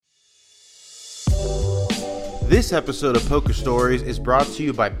This episode of Poker Stories is brought to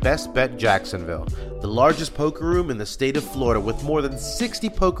you by Best Bet Jacksonville, the largest poker room in the state of Florida with more than 60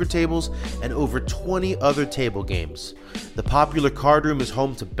 poker tables and over 20 other table games. The popular card room is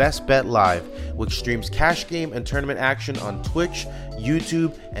home to Best Bet Live, which streams cash game and tournament action on Twitch,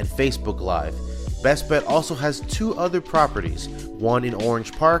 YouTube, and Facebook Live. Best Bet also has two other properties, one in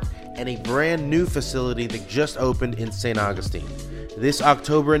Orange Park and a brand new facility that just opened in St. Augustine. This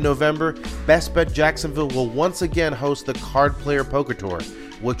October and November, Best Bet Jacksonville will once again host the Card Player Poker Tour,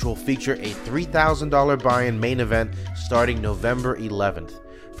 which will feature a $3,000 buy-in main event starting November 11th.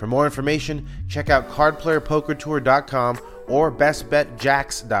 For more information, check out cardplayerpokertour.com or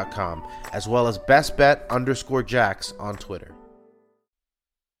bestbetjacks.com, as well as bestbet_jacks on Twitter.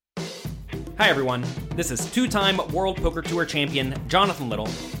 Hi everyone, this is two-time World Poker Tour champion Jonathan Little,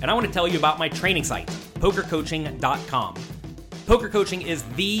 and I want to tell you about my training site, pokercoaching.com. Poker coaching is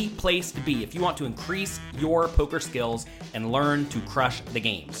the place to be if you want to increase your poker skills and learn to crush the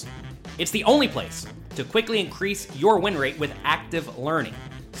games. It's the only place to quickly increase your win rate with active learning,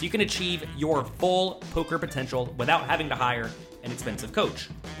 so you can achieve your full poker potential without having to hire an expensive coach.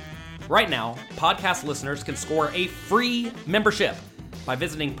 Right now, podcast listeners can score a free membership by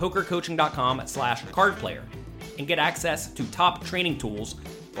visiting pokercoaching.com/cardplayer and get access to top training tools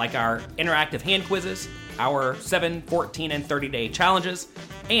like our interactive hand quizzes, our 7, 14, and 30-day challenges,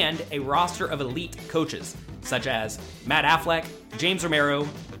 and a roster of elite coaches such as Matt Affleck, James Romero,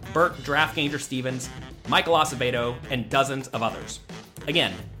 Burt DraftGanger-Stevens, Michael Acevedo, and dozens of others.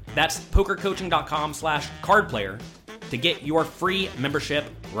 Again, that's pokercoaching.com/cardplayer to get your free membership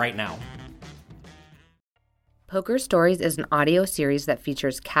right now. Poker Stories is an audio series that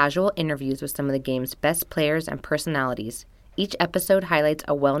features casual interviews with some of the game's best players and personalities. Each episode highlights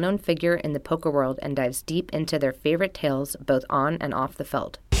a well-known figure in the poker world and dives deep into their favorite tales both on and off the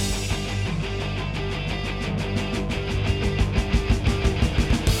feld.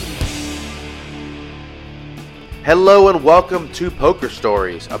 Hello and welcome to Poker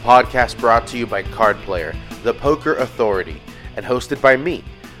Stories, a podcast brought to you by Card Player, the poker authority, and hosted by me,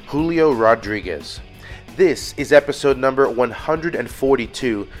 Julio Rodriguez. This is episode number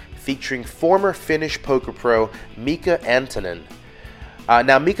 142, featuring former Finnish poker pro Mika Antonen.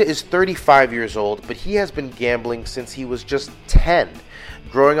 Now, Mika is 35 years old, but he has been gambling since he was just 10.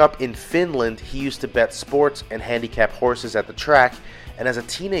 Growing up in Finland, he used to bet sports and handicap horses at the track, and as a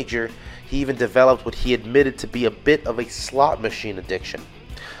teenager, he even developed what he admitted to be a bit of a slot machine addiction.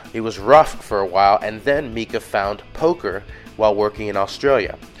 It was rough for a while, and then Mika found poker while working in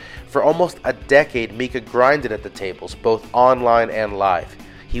Australia. For almost a decade, Mika grinded at the tables, both online and live.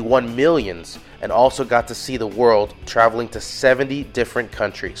 He won millions and also got to see the world, traveling to 70 different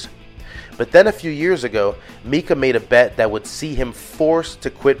countries. But then a few years ago, Mika made a bet that would see him forced to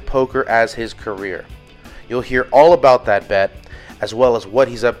quit poker as his career. You'll hear all about that bet, as well as what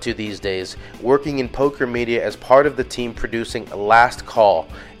he's up to these days, working in poker media as part of the team producing Last Call,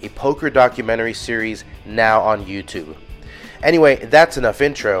 a poker documentary series now on YouTube. Anyway, that's enough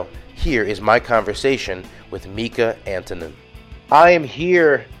intro. Here is my conversation with Mika Antonen. I am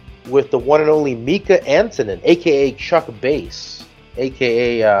here with the one and only Mika Antonen, a.k.a. Chuck Bass,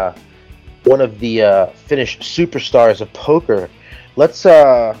 a.k.a. One of the Finnish superstars of poker. Let's,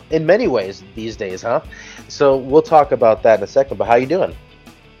 in many ways these days, huh? So we'll talk about that in a second, but how you doing?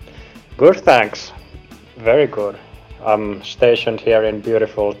 Good, thanks. Very good. I'm stationed here in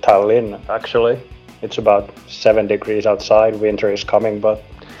beautiful Tallinn, actually. It's about 7 degrees outside. Winter is coming, but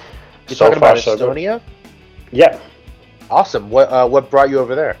You're so talking far, about Estonia? So yeah. Awesome. What brought you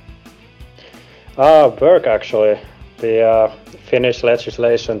over there? Work, actually. The Finnish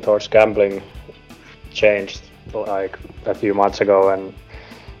legislation towards gambling changed like a few months ago, and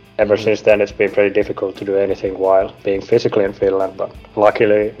ever since then it's been pretty difficult to do anything while being physically in Finland, but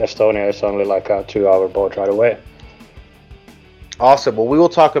luckily Estonia is only like a 2-hour boat ride away. Awesome. Well, we will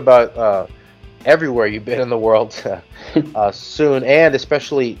talk about everywhere you've been in the world soon, and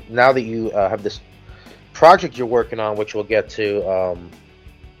especially now that you have this project you're working on, which we'll get to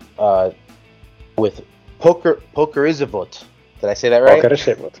with Pokerizavut. Did I say that right?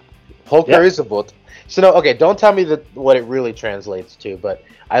 Pokerizavut. So no, okay, don't tell me what it really translates to, but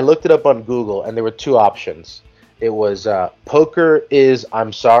I looked it up on Google, and there were two options. It was poker is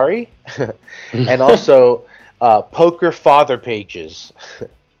I'm sorry, and also poker father pages.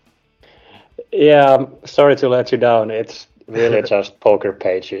 Yeah, I'm sorry to let you down. It's really just poker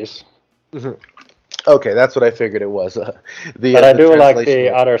pages. Okay, that's what I figured it was. But I do like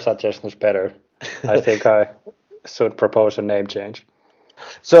the other suggestions better. I think I should propose a name change.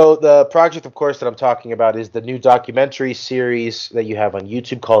 So the project, of course, that I'm talking about is the new documentary series that you have on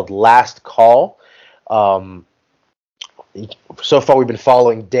YouTube called Last Call. so far we've been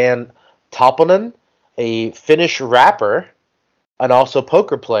following Dan Toponen, a Finnish rapper and also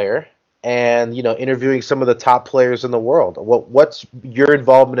poker player, and interviewing some of the top players in the world. What's your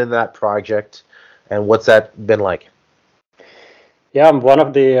involvement in that project, and what's that been like? Yeah, I'm one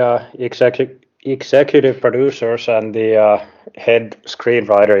of the executive producers and the head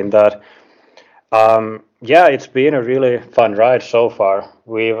screenwriter in that. Yeah, it's been a really fun ride so far.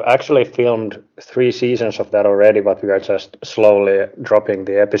 We've actually filmed 3 seasons of that already, but we are just slowly dropping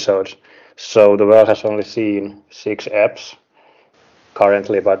the episodes. So the world has only seen 6 eps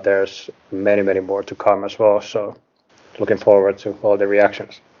currently, but there's many, many more to come as well. So looking forward to all the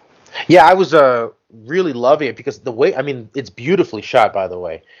reactions. Yeah, I was really loving it because the way, it's beautifully shot, by the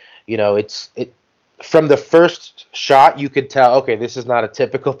way. It from the first shot you could tell, okay, this is not a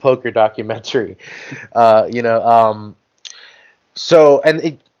typical poker documentary. So,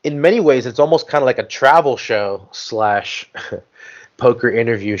 and in many ways it's almost kind of like a travel show / poker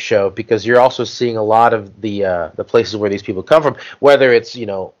interview show, because you're also seeing a lot of the places where these people come from, whether it's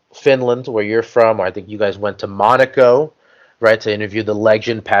Finland, where you're from, or I think you guys went to Monaco, right, to interview the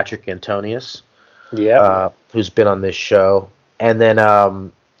legend Patrick Antonius, who's been on this show. And then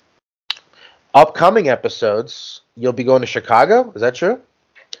upcoming episodes, you'll be going to Chicago. Is that true?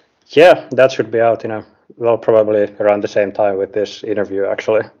 Yeah, that should be out, probably around the same time with this interview,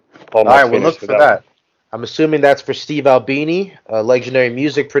 actually. All right, we'll look for that. I'm assuming that's for Steve Albini, a legendary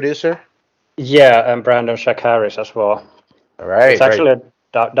music producer. Yeah, and Brandon Shack-Harris as well. All right. It's actually a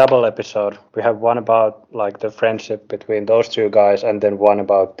double episode. We have one about like the friendship between those 2 guys, and then one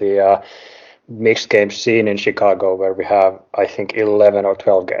about the mixed game scene in Chicago, where we have, I think, 11 or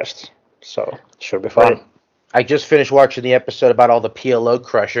 12 guests. So it should be fun. Right. I just finished watching the episode about all the PLO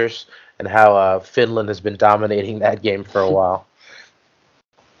crushers and how Finland has been dominating that game for a while.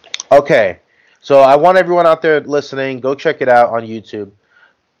 Okay, so I want everyone out there listening, go check it out on YouTube.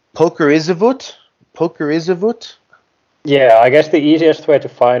 Pokerizavut? Yeah, I guess the easiest way to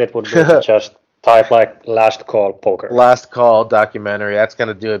find it would be to just type like Last Call Poker. Last Call documentary. That's going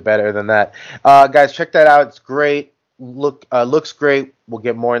to do it better than that. Guys, check that out. It's great. Looks great. We'll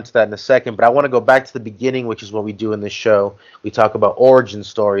get more into that in a second, but I want to go back to the beginning, which is what we do in this show. We talk about origin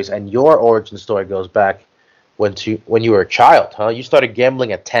stories, and your origin story goes back when you were a child, huh? You started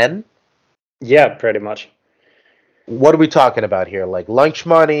gambling at 10? Yeah, pretty much. What are we talking about here? Like lunch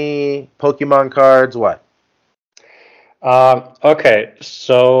money, Pokemon cards, what? Okay,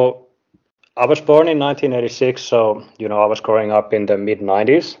 so I was born in 1986, so I was growing up in the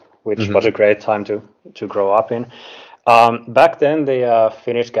mid-90s, which was a great time to grow up in. Back then, the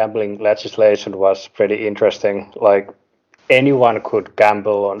Finnish gambling legislation was pretty interesting. Like, anyone could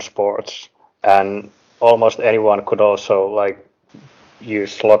gamble on sports, and almost anyone could also like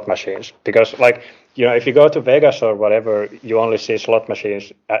use slot machines, because if you go to Vegas or whatever, you only see slot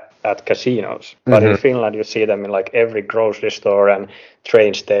machines at casinos. But in Finland, you see them in like every grocery store and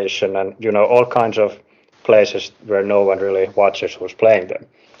train station, and all kinds of places where no one really watches who's playing them.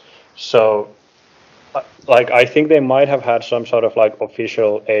 So I think they might have had some sort of like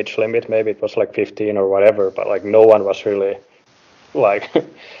official age limit. Maybe it was like 15 or whatever, but like no one was really like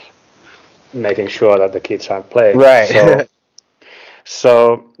making sure that the kids aren't playing. Right.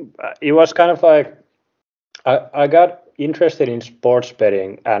 So it was kind of like I got interested in sports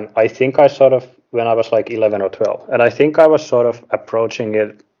betting, and I think I sort of, when I was like 11 or 12, and I think I was sort of approaching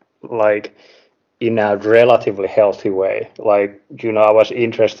it like in a relatively healthy way. Like, I was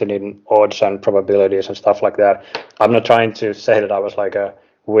interested in odds and probabilities and stuff like that. I'm not trying to say that I was like a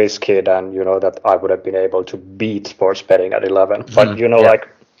whiz kid and, that I would have been able to beat sports betting at 11. But, like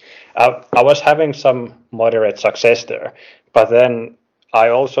I was having some moderate success there. But then I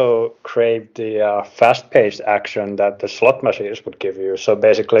also craved the fast-paced action that the slot machines would give you. So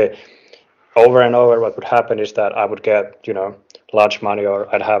basically, over and over, what would happen is that I would get, large money,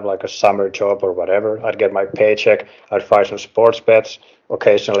 or I'd have like a summer job or whatever. I'd get my paycheck, I'd find some sports bets,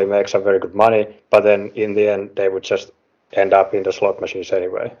 occasionally make some very good money, but then in the end, they would just end up in the slot machines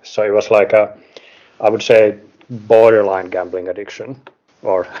anyway. So it was like I would say, borderline gambling addiction,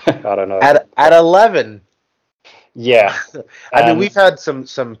 or I don't know. At 11? Yeah. We've had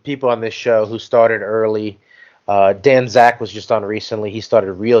some people on this show who started early. Dan Zach was just on recently. He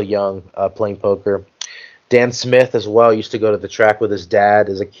started real young playing poker. Dan Smith as well used to go to the track with his dad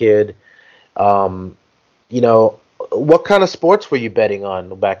as a kid. What kind of sports were you betting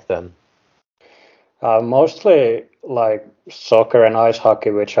on back then? Mostly like soccer and ice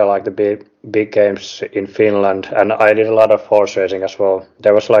hockey, which are like the big games in Finland. And I did a lot of horse racing as well.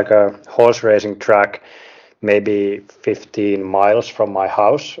 There was like a horse racing track maybe 15 miles from my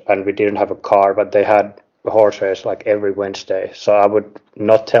house, and we didn't have a car, but they had horse race like every Wednesday. So I would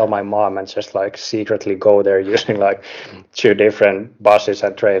not tell my mom and just like secretly go there using like 2 different buses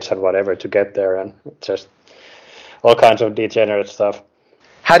and trains and whatever to get there, and just all kinds of degenerate stuff.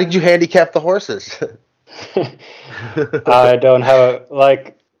 How did you handicap the horses? I don't have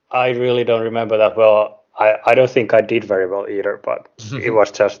I really don't remember that well. I don't think I did very well either, but it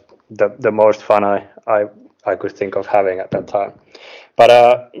was just the most fun I could think of having at that time.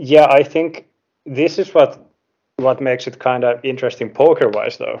 But yeah, I think this is what makes it kind of interesting poker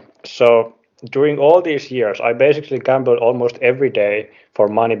wise though. So during all these years, I basically gambled almost every day for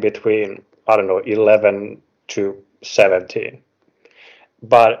money between, I don't know, 11 to 17.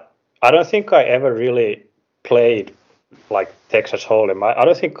 But I don't think I ever really played like Texas Hold'em. I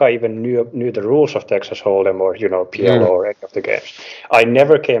don't think I even knew the rules of Texas Hold'em or, PLO or any of the games. I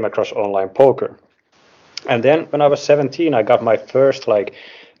never came across online poker. And then when I was 17, I got my first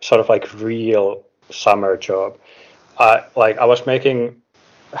real summer job. I was making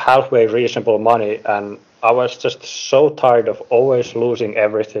halfway reasonable money, and I was just so tired of always losing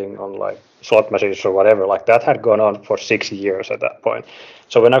everything on like slot machines or whatever. Like that had gone on for 6 years at that point.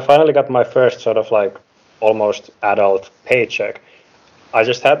 So when I finally got my first sort of like almost adult paycheck, I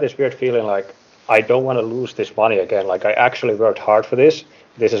just had this weird feeling like I don't want to lose this money again. Like I actually worked hard for this.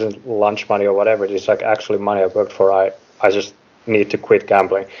 This isn't lunch money or whatever. It's like actually money I worked for. I just need to quit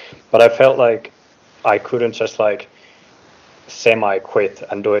gambling. But I felt like I couldn't just like semi-quit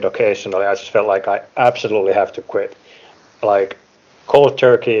and do it occasionally. I just felt like I absolutely have to quit. Like cold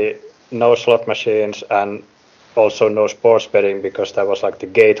turkey, no slot machines, and also no sports betting, because that was like the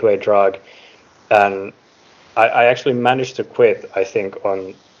gateway drug. And I actually managed to quit, I think,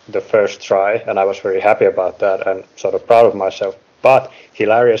 on the first try, and I was very happy about that and sort of proud of myself. But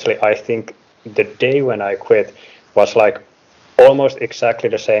hilariously, I think the day when I quit was like almost exactly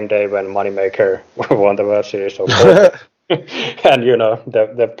the same day when Moneymaker won the World Series of Poker. And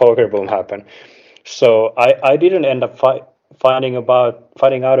the poker boom happened. So I didn't end up finding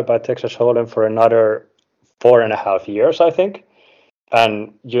out about Texas Hold'em for another 4.5 years, I think.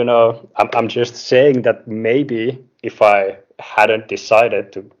 And I'm just saying that maybe if I hadn't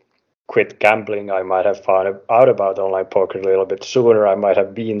decided to quit gambling, I might have found out about online poker a little bit sooner. I might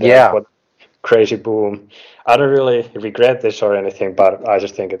have been there for crazy boom. I don't really regret this or anything, but I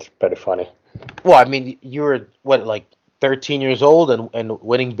just think it's pretty funny. Well, I mean, you were like 13 years old and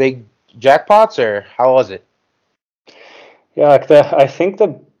winning big jackpots, or how was it? Yeah, I think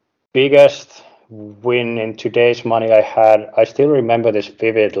the biggest win in today's money I had, I still remember this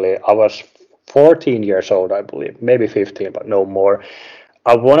vividly. I was 14 years old, I believe, maybe 15, but no more.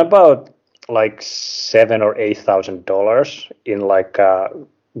 I won about like $7,000 or $8,000 in like a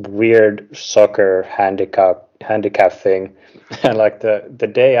weird soccer handicap thing. And like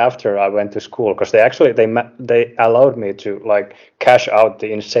the day after I went to school, because they allowed me to like cash out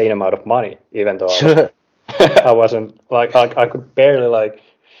the insane amount of money, even though I wasn't like I could barely like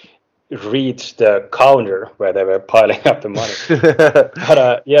reach the counter where they were piling up the money.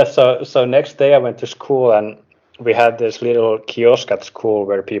 But yeah, so next day I went to school, and we had this little kiosk at school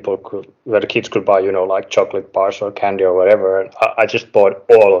where the kids could buy, like chocolate bars or candy or whatever. And I just bought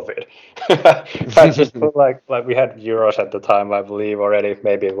all of it. I just put like we had euros at the time, I believe already.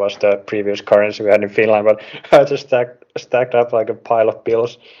 Maybe it was the previous currency we had in Finland, but I just stacked up like a pile of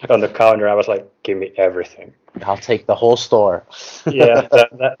bills on the counter. I was like, give me everything. I'll take the whole store. Yeah,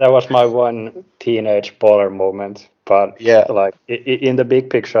 that was my one teenage baller moment. But yeah, like in the big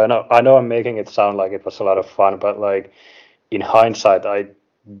picture, I know I'm making it sound like it was a lot of fun, but like in hindsight, I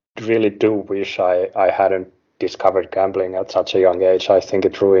really do wish I hadn't discovered gambling at such a young age. I think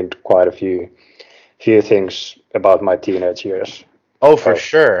it ruined quite a few things about my teenage years. Oh, for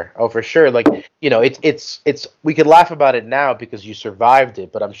sure. Like, it's we could laugh about it now because you survived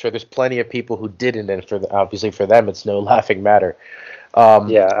it, but I'm sure there's plenty of people who didn't, and obviously for them, it's no laughing matter.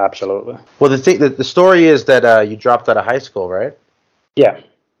 Yeah, absolutely. Well, the story is that you dropped out of high school, right? Yeah.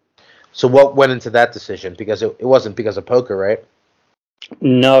 So what went into that decision? Because it wasn't because of poker, right?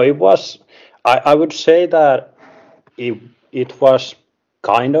 No, it was. I would say that it was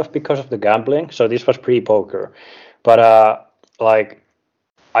kind of because of the gambling. So this was pre-poker, but like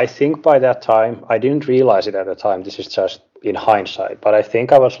I think by that time I didn't realize it at the time. This is just in hindsight, but I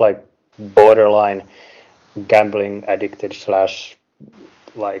think I was like borderline gambling addicted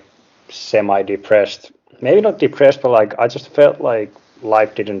 / like semi-depressed. Maybe not depressed, but like I just felt like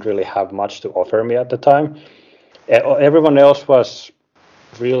life didn't really have much to offer me at the time. Everyone else was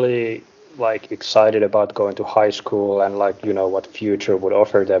really like excited about going to high school and like what future would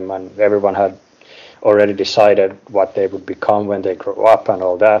offer them, and everyone had already decided what they would become when they grow up and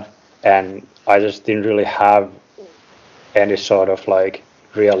all that. and I just didn't really have any sort of like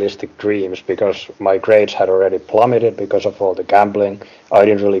realistic dreams because my grades had already plummeted because of all the gambling. I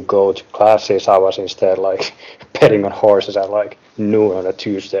didn't really go to classes. I was instead like betting on horses at like noon on a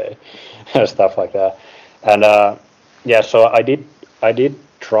Tuesday and stuff like that. And yeah, so I did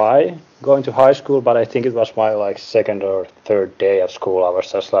try going to high school, but I think it was my like second or third day at school. I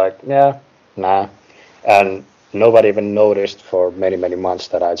was just like, yeah, nah, and nobody even noticed for many months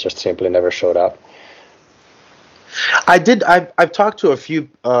that I just simply never showed up. I've talked to a few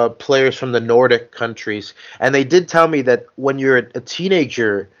players from the Nordic countries, and they did tell me that when you're a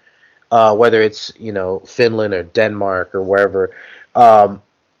teenager, whether it's Finland or Denmark or wherever,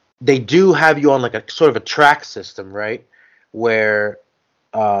 they do have you on like a sort of a track system, right? Where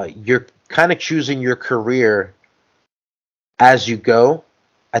you're kind of choosing your career as you go.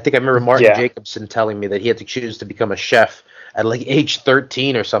 I think I remember Martin Jacobson telling me that he had to choose to become a chef at like age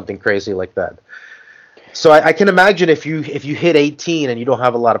 13 or something crazy like that. So I can imagine if you hit 18 and you don't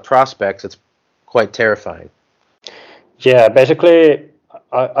have a lot of prospects, it's quite terrifying. Yeah, basically,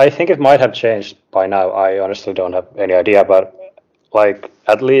 I think it might have changed by now. I honestly don't have any idea, but like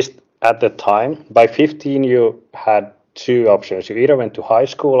at least at the time, by 15 you had two options. You either went to high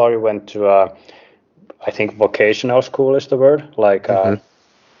school or you went to I think vocational school is the word, like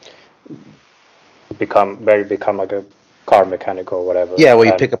become like a car mechanic or whatever. Yeah, well,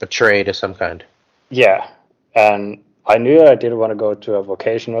 you pick up a trade of some kind. Yeah, and I knew that I didn't want to go to a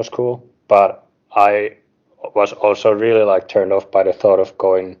vocational school, but I was also really like turned off by the thought of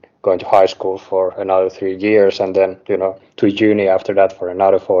going to high school for another 3 years and then to uni after that for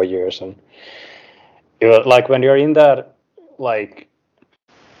another 4 years. And it was like when you're in that like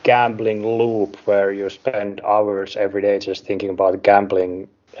gambling loop where you spend hours every day just thinking about gambling,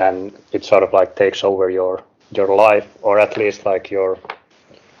 and it sort of like takes over your life, or at least like your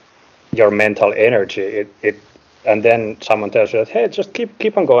mental energy. It and then someone tells you that, hey, just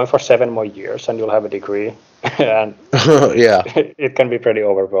keep on going for 7 more years and you'll have a degree. And yeah, it can be pretty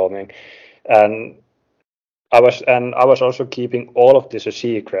overwhelming. And I was also keeping all of this a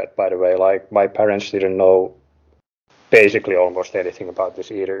secret, by the way. Like my parents didn't know basically almost anything about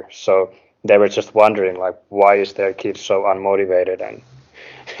this either. So they were just wondering like, why is their kid so unmotivated, and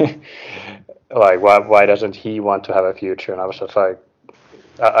like why doesn't he want to have a future? And I was just like,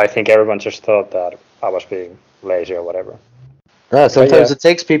 I think everyone just thought that I was being lazy or whatever. Sometimes it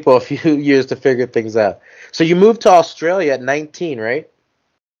takes people a few years to figure things out. So you moved to Australia at 19, right?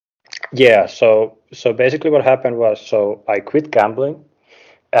 Yeah, so basically what happened was, so I quit gambling,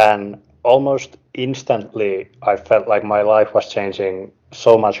 and almost instantly I felt like my life was changing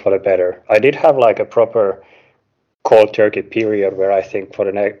so much for the better. I did have like a proper cold turkey period where I think for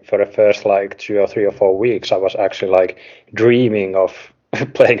the first like 2 or 3 or 4 weeks I was actually like dreaming of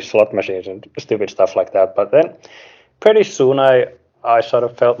playing slot machines and stupid stuff like that. But then pretty soon I sort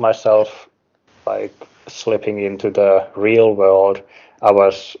of felt myself like slipping into the real world.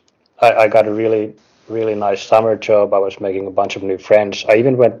 I got a really nice summer job. I was making a bunch of new friends. I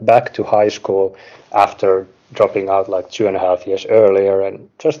even went back to high school after dropping out like 2.5 years earlier, and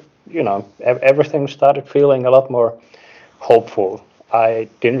just everything started feeling a lot more hopeful. I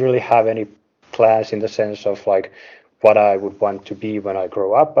didn't really have any plans in the sense of like what I would want to be when I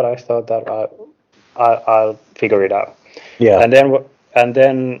grow up, but I thought that I'll figure it out. Yeah. And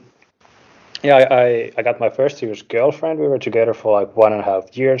then I got my first serious girlfriend. We were together for like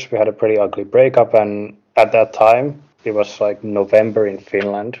 1.5 years. We had a pretty ugly breakup, and at that time it was like November in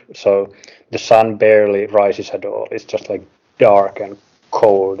Finland, so the sun barely rises at all. It's just like dark and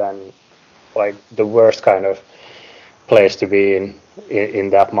cold and like the worst kind of place to be in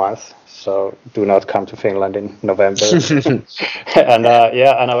that month. So do not come to Finland in November. And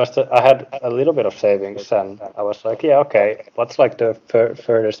I had a little bit of savings, and I was like, yeah, okay, what's like the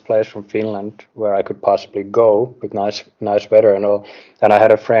furthest place from Finland where I could possibly go with nice weather and all. And I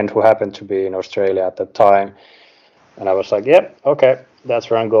had a friend who happened to be in Australia at that time, and I was like, yeah, okay, that's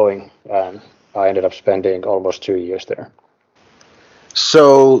where I'm going. And I ended up spending almost 2 years there.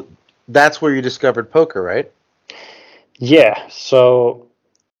 So that's where you discovered poker, right? Yeah, so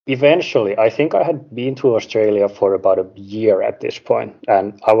eventually, I think I had been to Australia for about a year at this point,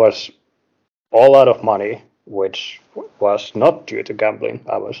 and I was all out of money, which was not due to gambling.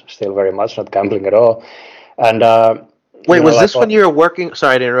 I was still very much not gambling at all. And wait, was this when you were working?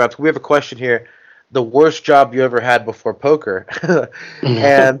 Sorry to interrupt. We have a question here. The worst job you ever had before poker,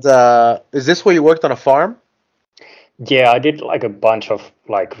 and is this where you worked on a farm? Yeah, I did like a bunch of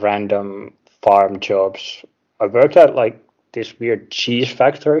like random farm jobs. I worked at like this weird cheese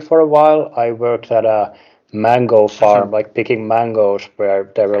factory for a while. I worked at a mango farm, like picking mangoes,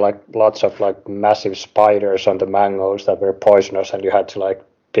 where there were like lots of like massive spiders on the mangoes that were poisonous, and you had to like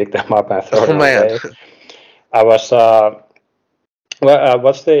pick them up and throw them away. I was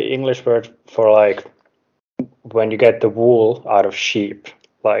what's the English word for like when you get the wool out of sheep?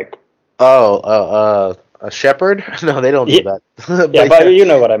 Like a shepherd? No, they don't do that. but you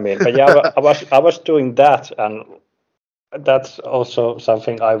know what I mean. But yeah, I was doing that, and that's also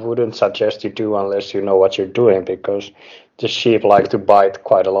something I wouldn't suggest you do unless you know what you're doing, because the sheep like to bite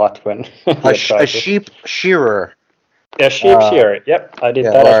quite a lot when a sheep shearer. Yeah, sheep shearer. Yep, I did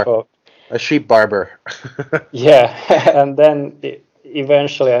that as well. A sheep barber. Yeah, and then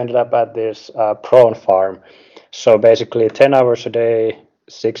eventually I ended up at this prawn farm. So basically 10 hours a day,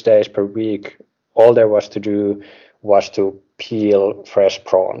 6 days per week, all there was to do was to peel fresh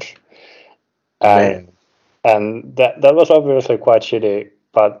prawns. And that was obviously quite shitty,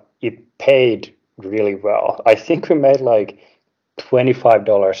 but it paid really well. I think we made like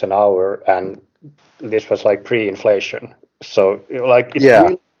 $25 an hour, and this was like pre-inflation. So like it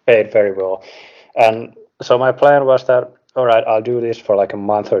really paid very well. And so my plan was that, all right, I'll do this for like a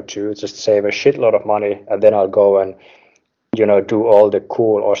month or two, just save a shitload of money, and then I'll go and, you know, do all the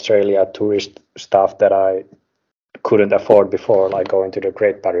cool Australia tourist stuff that I couldn't afford before, like going to the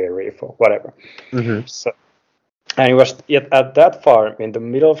Great Barrier Reef or whatever. Mm-hmm. So, and it was at that farm in the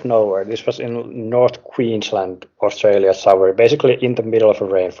middle of nowhere. This was in North Queensland, Australia, somewhere, basically in the middle of a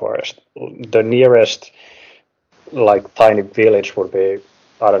rainforest. The nearest like tiny village would be,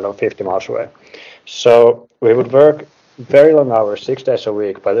 I don't know, 50 miles away. So we would work very long hours, 6 days a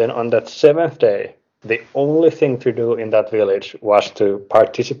week, but then on that seventh day, the only thing to do in that village was to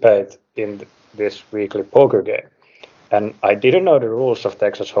participate in this weekly poker game. And I didn't know the rules of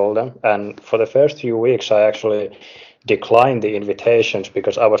Texas Hold'em, and for the first few weeks I actually declined the invitations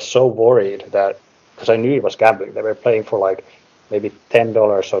because I was so worried that, because I knew it was gambling, they were playing for like maybe $10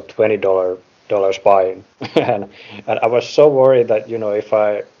 or $20 buying, and I was so worried that, you know, if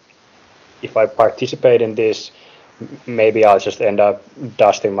I participate in this, maybe I'll just end up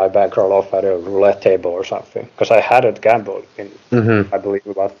dusting my bankroll off at a roulette table or something, because I hadn't gambled in I believe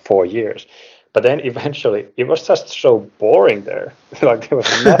about 4 years. But then eventually it was just so boring there. Like there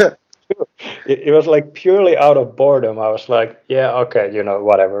was nothing to do. It was like purely out of boredom. I was like, yeah, okay, you know,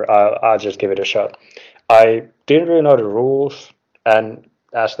 whatever. I'll just give it a shot. I didn't really know the rules, and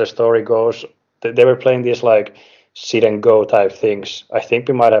as the story goes, they were playing these like sit and go type things. I think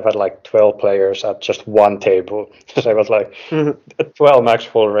we might have had like 12 players at just one table. So it was like 12 max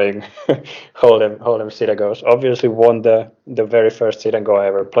full ring, Hold'em sit and goes. Obviously won the very first sit and go I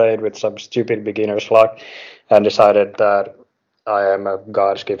ever played with some stupid beginner's luck, and decided that I am a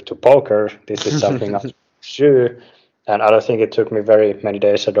god's gift to poker. This is something I pursue. And I don't think it took me very many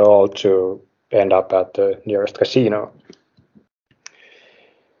days at all to end up at the nearest casino.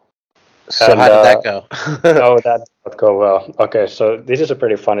 So how did that go? Oh, that did not go well. Okay, so this is a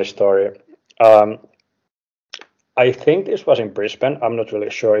pretty funny story. I think this was in Brisbane. I'm not really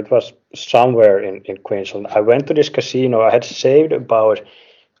sure. It was somewhere in Queensland. I went to this casino. I had saved about,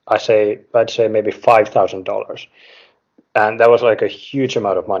 I'd say maybe $5,000. And that was like a huge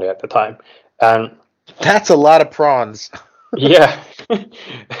amount of money at the time. And that's a lot of prawns. Yeah.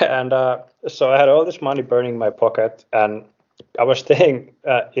 And so I had all this money burning in my pocket, and I was staying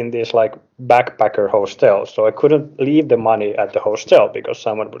in this like backpacker hostel, so I couldn't leave the money at the hostel because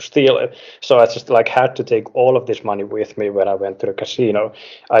someone would steal it. So I just like had to take all of this money with me when I went to the casino.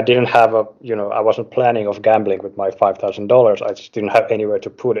 I didn't have I wasn't planning of gambling with my $5,000. I just didn't have anywhere to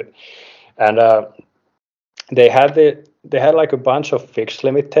put it. And they had like a bunch of fixed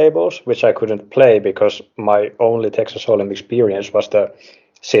limit tables, which I couldn't play because my only Texas Hold'em experience was the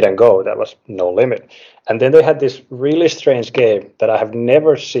sit and go. That was no limit. And then they had this really strange game that I have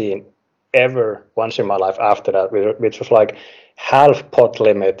never seen ever once in my life after that, which was like half pot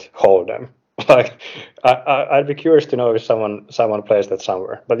limit Hold'em. Like I'd be curious to know if someone plays that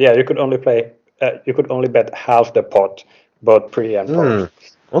somewhere. But yeah, you could only bet half the pot, both pre and post.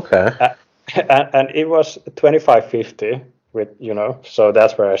 Okay. And it was $25.50 with, so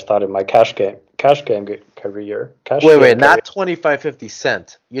that's where I started my cash game career. Wait, not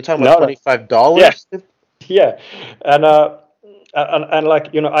 25.50 You're talking about $25? Yeah. And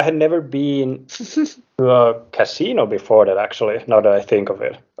like, I had never been to a casino before that, actually, now that I think of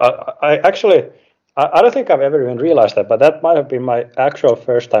it. I don't think I've ever even realized that, but that might have been my actual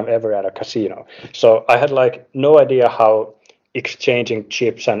first time ever at a casino. So I had like no idea how exchanging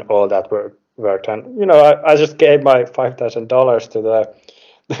chips and all that worked. And, I just gave my $5,000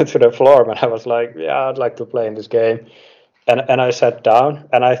 to the floor, and I was like, yeah, I'd like to play in this game. And I sat down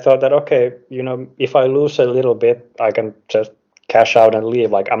and I thought that, okay, if I lose a little bit, I can just cash out and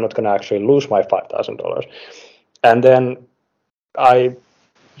leave. Like, I'm not going to actually lose my $5,000. And then I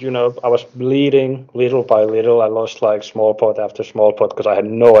was bleeding little by little. I lost like small pot after small pot because I had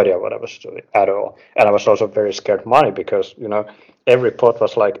no idea what I was doing at all. And I was also very scared of money because, every pot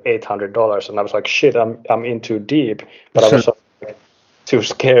was like $800. And I was like, shit, I'm in too deep. But I was like, too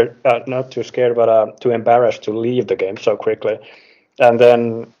scared, not too scared, but too embarrassed to leave the game so quickly. And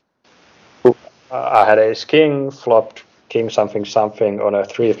then I had ace king, flopped king something something on a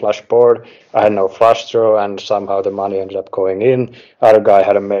 3 flush board. I had no flush draw, and somehow the money ended up going in. Other guy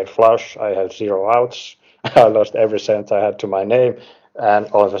had a made flush. I had 0 outs. I lost every cent I had to my name, and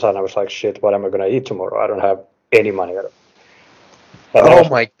all of a sudden I was like, shit, what am I going to eat tomorrow? I don't have any money at all. Oh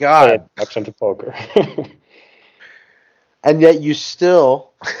my god! Back into poker. And yet you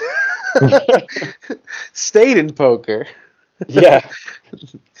still stayed in poker. Yeah.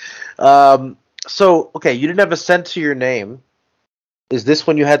 So, okay, you didn't have a cent to your name. Is this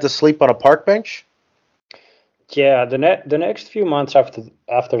when you had to sleep on a park bench? Yeah, the next few months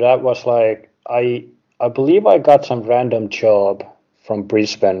after that was like I believe I got some random job from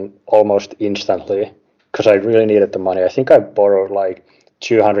Brisbane almost instantly because I really needed the money. I think I borrowed like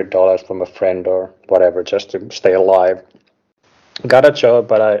 $200 from a friend or whatever just to stay alive. Got a job,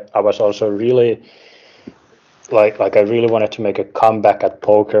 but I was also really like I really wanted to make a comeback at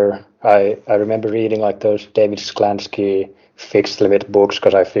poker. I remember reading like those David Sklansky fixed limit books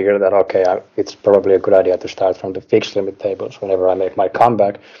because I figured that, okay, it's probably a good idea to start from the fixed limit tables whenever I make my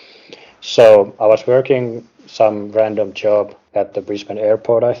comeback. So I was working some random job at the Brisbane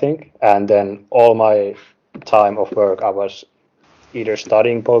airport, I think, and then all my time of work I was either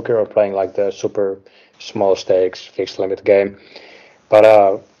studying poker or playing like the super small stakes fixed limit game.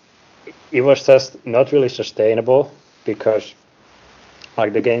 But it was just not really sustainable because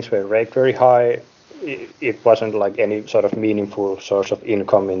like the gains were ranked very high. It wasn't like any sort of meaningful source of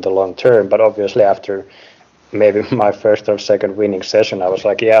income in the long term. But obviously after maybe my first or second winning session, I was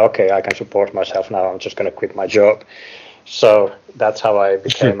like, yeah, okay, I can support myself now. I'm just going to quit my job. So that's how I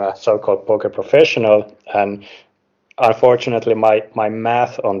became a so-called poker professional. And unfortunately, my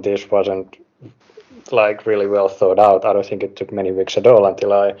math on this wasn't like really well thought out. I don't think it took many weeks at all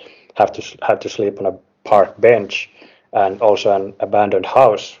until I had to sleep on a park bench and also an abandoned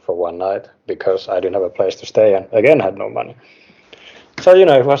house for one night because I didn't have a place to stay and again had no money. So,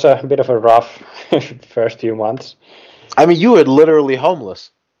 it was a bit of a rough first few months. I mean, you were literally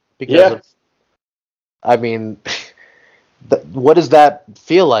homeless. Because I mean, what does that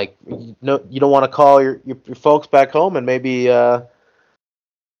feel like? You don't want to call your folks back home and maybe get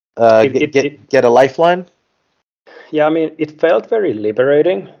a lifeline? Yeah, I mean, it felt very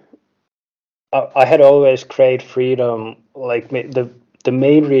liberating. I had always craved freedom. Like the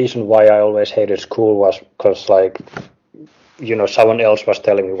main reason why I always hated school was because someone else was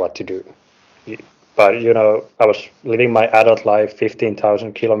telling me what to do. But I was living my adult life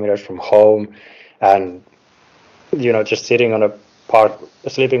 15,000 kilometers from home, and just sleeping on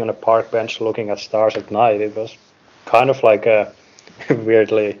a park bench looking at stars at night. It was kind of like a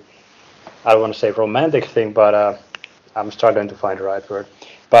weirdly, I don't want to say romantic thing, but I'm struggling to find the right word.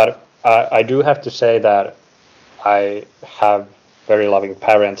 But I do have to say that I have very loving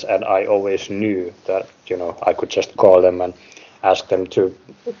parents, and I always knew that I could just call them and ask them to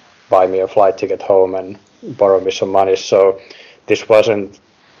buy me a flight ticket home and borrow me some money. So this wasn't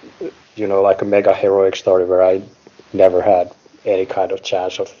like a mega heroic story where I never had any kind of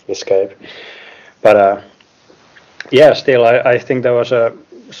chance of escape. But still I think there was a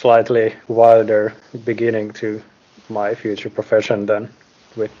slightly wilder beginning to my future profession than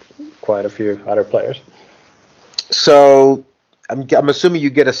with quite a few other players. So I'm assuming you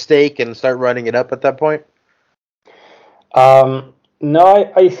get a stake and start running it up at that point?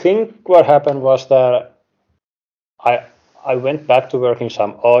 No, I think what happened was that I went back to working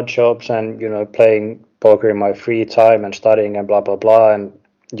some odd jobs and playing poker in my free time and studying and blah blah blah, and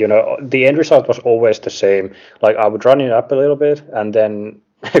the end result was always the same. Like I would run it up a little bit and then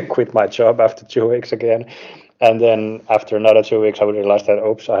quit my job after 2 weeks again. And then after another 2 weeks, I would realize that,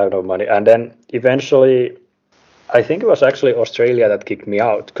 oops, I have no money. And then eventually, I think it was actually Australia that kicked me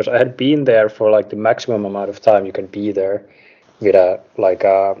out because I had been there for like the maximum amount of time you can be there with a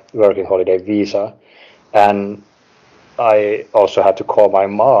working holiday visa. And I also had to call my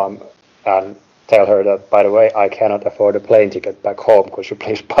mom and tell her that, by the way, I cannot afford a plane ticket back home. Could you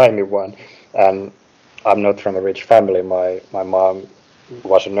please buy me one? And I'm not from a rich family. My mom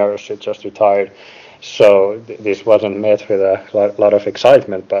was a nurse. She just retired. So this wasn't met with a lot of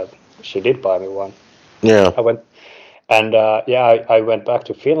excitement, but she did buy me one. Yeah. And I went back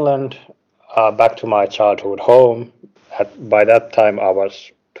to Finland, back to my childhood home. By that time, I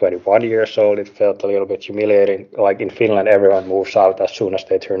was 21 years old. It felt a little bit humiliating. Like in Finland, everyone moves out as soon as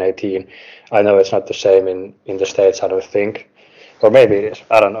they turn 18. I know it's not the same in the States, I don't think. Or maybe it is.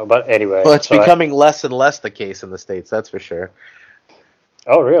 I don't know. But anyway. Well, it's becoming less and less the case in the States, that's for sure.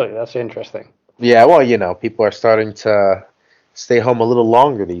 Oh, really? That's interesting. Yeah, well, people are starting to stay home a little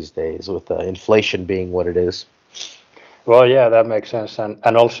longer these days with inflation being what it is. Well, yeah, that makes sense.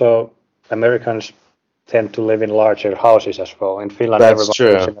 And also, Americans tend to live in larger houses as well. In Finland, That's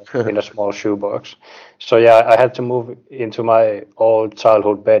everyone lives in a small shoebox. So, yeah, I had to move into my old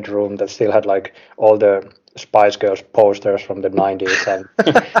childhood bedroom that still had like all the Spice Girls posters from the 90s. And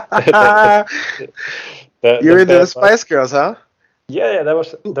You're into the Spice Girls, huh? Yeah, that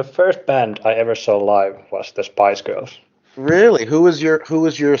was the first band I ever saw live was the Spice Girls. Really? Who was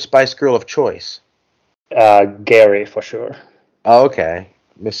your Spice Girl of choice? Gary, for sure. Oh, okay.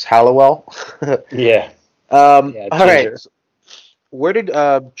 Miss Hallowell? Yeah. All right. Where did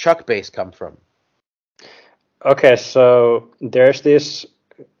Chuck Bass come from? Okay, so there's this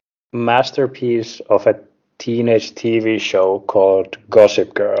masterpiece of a teenage TV show called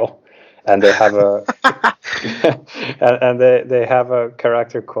Gossip Girl, and they have a and they have a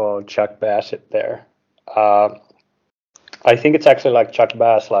character called Chuck Bassett there. I think it's actually like Chuck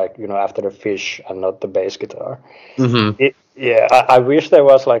Bass, like, after the fish and not the bass guitar. Mm-hmm. I wish there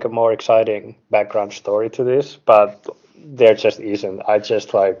was like a more exciting background story to this, but there just isn't. I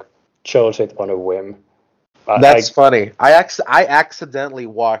just like chose it on a whim. That's funny. I accidentally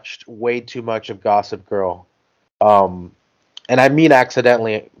watched way too much of Gossip Girl. And I mean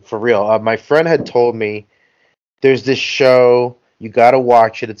accidentally, for real. My friend had told me there's this show, you gotta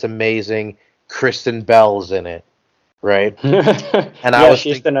watch it, it's amazing. Kristen Bell's in it. Right? And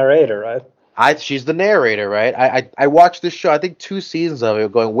she's the narrator, right? She's the narrator, right? I watched this show, I think 2 seasons of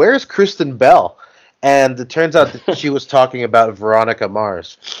it, going, where's Kristen Bell? And it turns out that she was talking about Veronica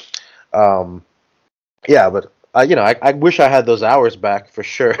Mars. Yeah, but I wish I had those hours back for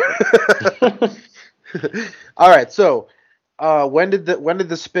sure. All right, so when did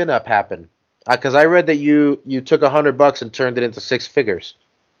the spin up happen? Because I read that you took $100 and turned it into 6 figures.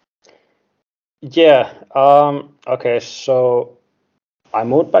 Yeah. Okay. So I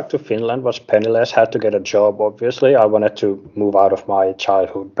moved back to Finland. Was penniless. Had to get a job. Obviously, I wanted to move out of my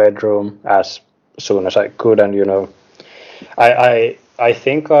childhood bedroom as soon as I could. And I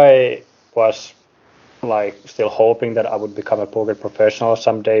think I was like still hoping that I would become a poker professional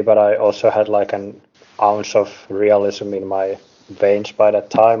someday. But I also had like an ounce of realism in my veins by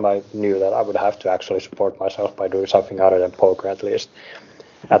that time. I knew that I would have to actually support myself by doing something other than poker, at least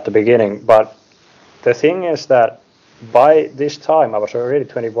at the beginning. But the thing is that by this time, I was already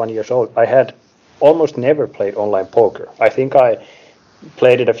 21 years old. I had almost never played online poker. I think I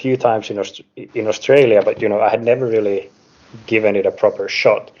played it a few times in Australia, but I had never really given it a proper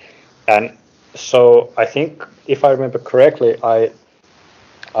shot. And so I think, if I remember correctly, I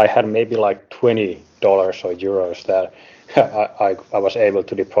had maybe like $20 or euros that I was able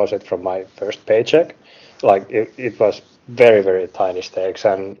to deposit from my first paycheck. Like it was very, very tiny stakes,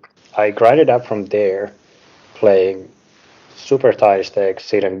 and I grinded up from there, playing super tiny stakes,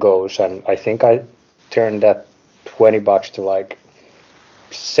 sit and goes, and I think I turned that $20 to like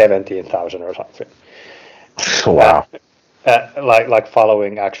 17,000 or something. Wow. Like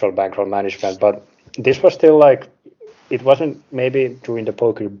following actual bankroll management, but this was still like, it wasn't maybe during the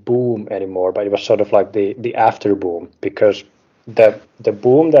poker boom anymore, but it was sort of like the after boom, because the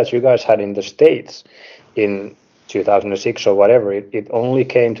boom that you guys had in the States in 2006 or whatever, it only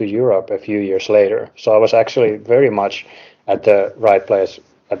came to Europe a few years later. So I was actually very much at the right place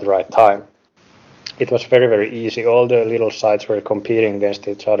at the right time. It was very, very easy. All the little sites were competing against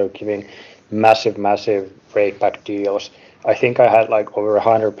each other, giving massive rakeback deals. I think I had like over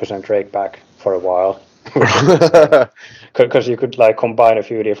 100% rakeback for a while. Because you could like combine a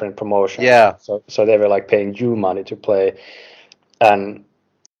few different promotions. Yeah. So they were like paying you money to play. And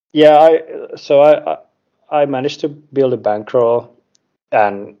yeah, I managed to build a bankroll,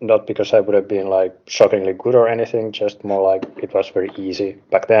 and not because I would have been like shockingly good or anything, just more like it was very easy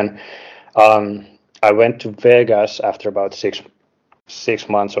back then. I went to Vegas after about six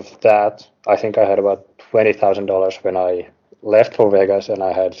months of that. I think I had about $20,000 when I left for Vegas, and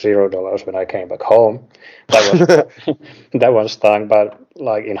I had $0 when I came back home. That one stung, but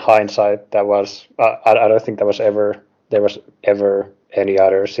like in hindsight, that was I don't think there was ever any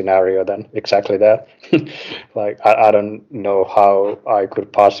other scenario than exactly that. Like I don't know how I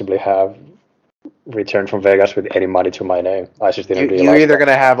could possibly have returned from Vegas with any money to my name. I just didn't realize. You're either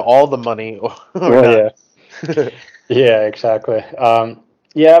gonna have all the money or well, yeah. Yeah, exactly.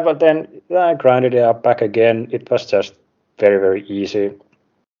 Yeah, but then I grinded it up back again. It was just very, very easy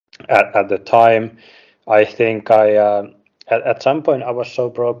at the time. I think at some point I was so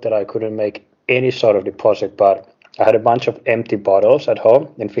broke that I couldn't make any sort of deposit, but I had a bunch of empty bottles at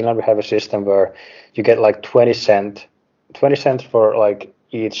home. In Finland, we have a system where you get like 20 cents for like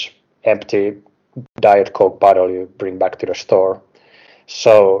each empty Diet Coke bottle you bring back to the store.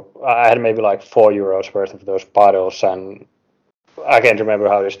 So I had maybe like €4 worth of those bottles, and I can't remember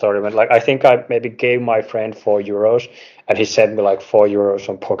how the story went. Like I think I maybe gave my friend €4, and he sent me like €4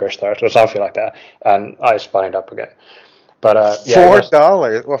 on PokerStars or something like that, and I spun it up again. But yeah,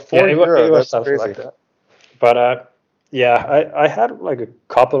 $4. Well, €4. it was That's something crazy. like that. But yeah, I had like a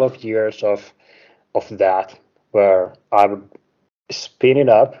couple of years of that where I would spin it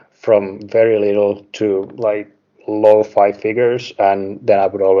up from very little to like low five figures, and then I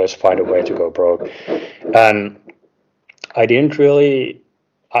would always find a way to go broke. And I didn't really,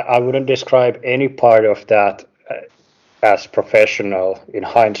 I wouldn't describe any part of that as professional in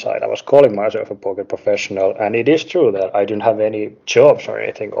hindsight. I was calling myself a poker professional, and it is true that I didn't have any jobs or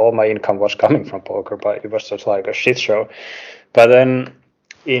anything. All my income was coming from poker, but it was just like a shit show. But then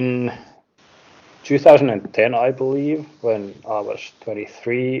in 2010, I believe, when I was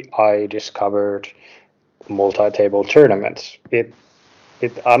 23, I discovered multi-table tournaments.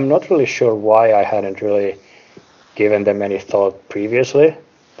 I'm not really sure why I hadn't really given them any thought previously,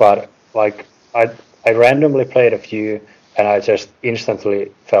 but like I randomly played a few, and I just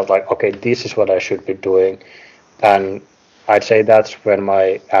instantly felt like, okay, this is what I should be doing, and I'd say that's when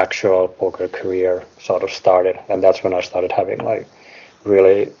my actual poker career sort of started, and that's when I started having like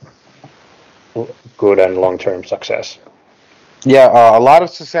really good and long-term success. Yeah, a lot of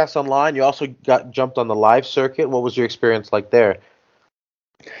success online. You also got jumped on the live circuit. What was your experience like there?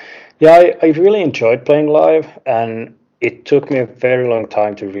 Yeah, I really enjoyed playing live, and it took me a very long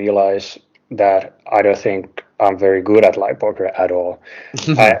time to realize that I don't think I'm very good at live poker at all.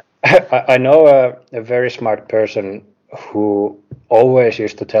 I I know a very smart person who always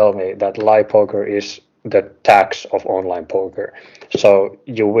used to tell me that live poker is the tax of online poker. So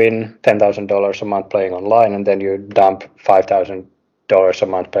you win $10,000 a month playing online, and then you dump $5,000 a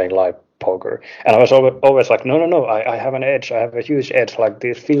month playing live poker. And I was always like, no, I have an edge. I have a huge edge. Like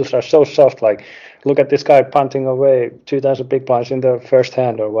these fields are so soft. Like, look at this guy punting away 2,000 big blinds in the first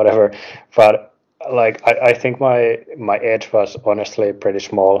hand or whatever. But like, I think my edge was honestly pretty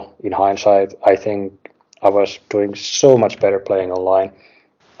small in hindsight. I think I was doing so much better playing online.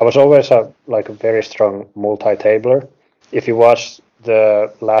 I was always a very strong multi-tabler. If you watch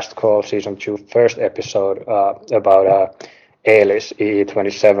the Last Call season 2 first episode about Elis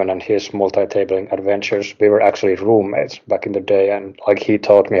EE27 and his multi-tabling adventures, we were actually roommates back in the day, and like he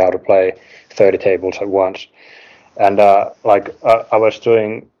taught me how to play 30 tables at once. And I was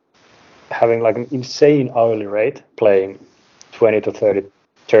having like an insane hourly rate playing 20 to 30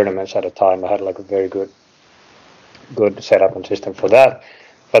 tournaments at a time. I had like a very good setup and system for that.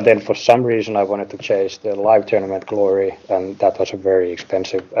 But then for some reason I wanted to chase the live tournament glory, and that was a very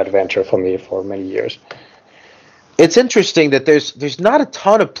expensive adventure for me for many years. It's interesting that there's not a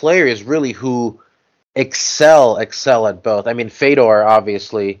ton of players really who excel at both. I mean, Fedor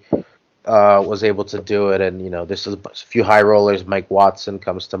obviously was able to do it, and there's a few high rollers. Mike Watson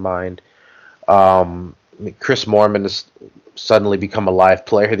comes to mind. Chris Moorman has suddenly become a live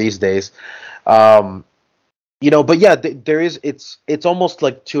player these days. But yeah, it's almost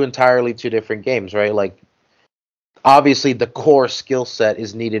like two different games, right? Like, obviously the core skill set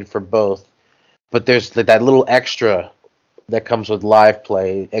is needed for both, but there's that little extra that comes with live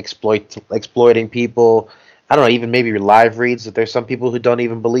play, exploiting people. I don't know, even maybe live reads. That there's some people who don't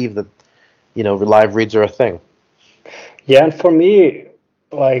even believe that, live reads are a thing. Yeah, and for me,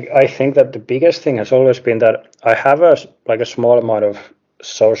 like I think that the biggest thing has always been that I have a small amount of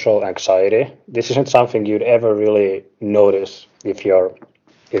social anxiety. This isn't something you'd ever really notice if you're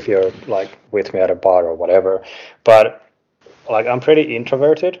like with me at a bar or whatever, but like I'm pretty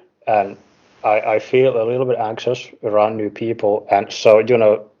introverted, and I feel a little bit anxious around new people, and so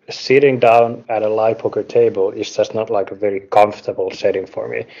sitting down at a live poker table is just not like a very comfortable setting for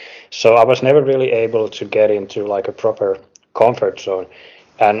me. So I was never really able to get into like a proper comfort zone,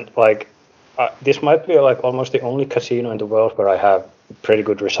 and like this might be like almost the only casino in the world where I have pretty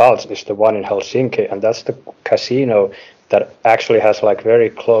good results is the one in Helsinki, and that's the casino that actually has like very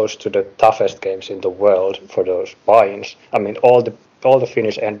close to the toughest games in the world for those buy-ins. I mean, all the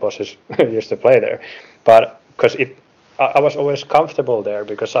Finnish end bosses used to play there, but because I was always comfortable there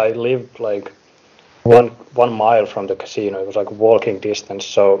because I lived like 1 mile from the casino. It was like walking distance.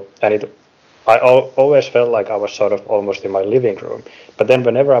 So, and always felt like I was sort of almost in my living room. But then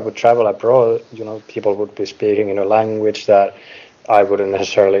whenever I would travel abroad, people would be speaking in a language that I wouldn't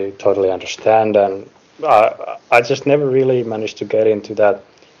necessarily totally understand, and I just never really managed to get into that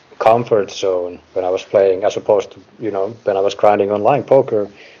comfort zone when I was playing, as opposed to when I was grinding online poker,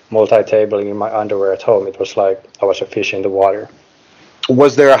 multi-tabling in my underwear at home. It was like I was a fish in the water.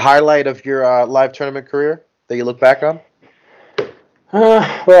 Was there a highlight of your live tournament career that you look back on?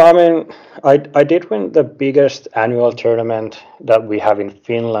 Well, I mean, I did win the biggest annual tournament that we have in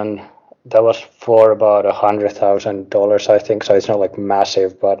Finland. That was for about $100,000, I think. So it's not like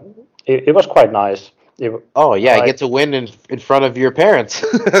massive, but it was quite nice. I get to win in front of your parents.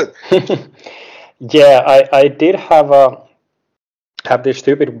 Yeah, I did have this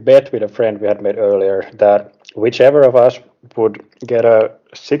stupid bet with a friend we had made earlier that whichever of us would get a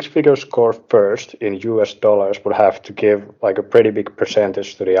six-figure score first in US dollars would have to give like a pretty big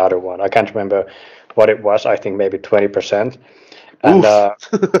percentage to the other one. I can't remember what it was. I think maybe 20%. And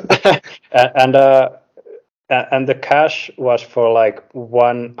and the cash was for like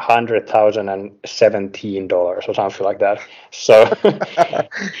 $100,017 or something like that. So man,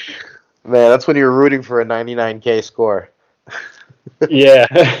 that's when you're rooting for a 99K score. yeah,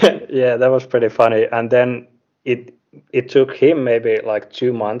 yeah, that was pretty funny. And then it took him maybe like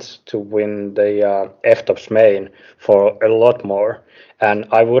 2 months to win the F-Tops main for a lot more, and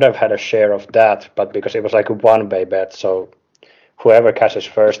I would have had a share of that, but because it was like a one-way bet, so whoever cashes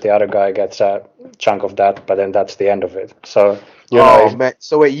first, the other guy gets a chunk of that, but then that's the end of it. So man.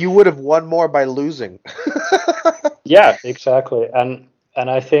 So wait, you would have won more by losing. Yeah, exactly. And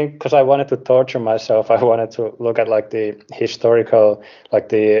I think because I wanted to torture myself, I wanted to look at like the historical, like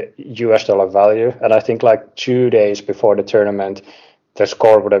the US dollar value. And I think like 2 days before the tournament, the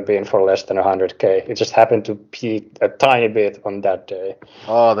score would have been for less than 100K. It just happened to peak a tiny bit on that day.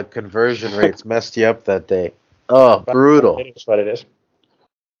 Oh, the conversion rates messed you up that day. Oh, brutal. It is what it is.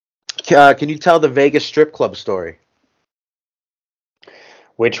 Can you tell the Vegas strip club story?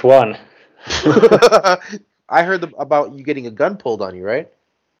 Which one? I heard about you getting a gun pulled on you, right?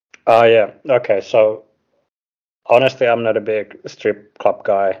 Oh, yeah. Okay, so honestly, I'm not a big strip club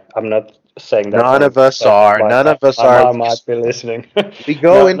guy. I'm not saying that. None of us are. None of us are. I might be listening. We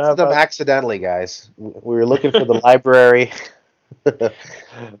go into them accidentally, guys. We were looking for the library.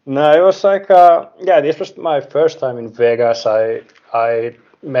 No, it was like, this was my first time in Vegas. I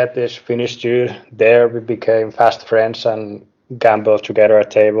met this Finnish dude there. We became fast friends and gambled together at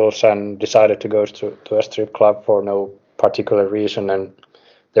tables and decided to go to a strip club for no particular reason. And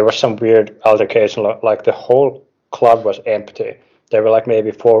there was some weird altercation, like the whole club was empty. There were like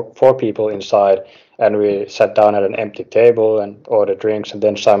maybe four people inside, and we sat down at an empty table and ordered drinks, and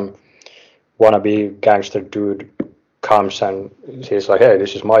then some wannabe gangster dude comes and he's like, hey,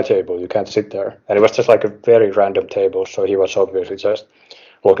 this is my table, you can't sit there. And it was just like a very random table, so he was obviously just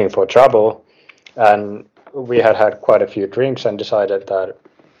looking for trouble. And we had quite a few drinks and decided that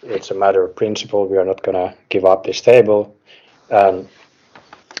it's a matter of principle, we are not going to give up this table. And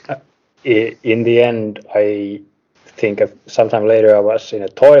in the end, I think sometime later I was in a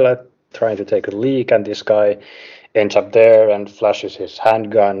toilet trying to take a leak, and this guy ends up there and flashes his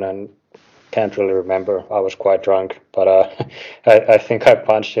handgun, and can't really remember. I was quite drunk, but I think I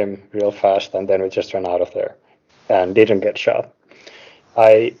punched him real fast, and then we just ran out of there and didn't get shot.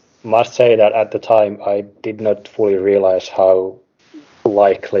 I must say that at the time I did not fully realize how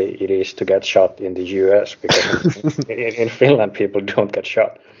likely it is to get shot in the US, because in Finland people don't get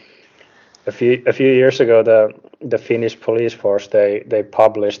shot. A few years ago, the Finnish police force they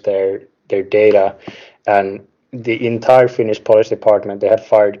published their data, and the entire Finnish police department, they had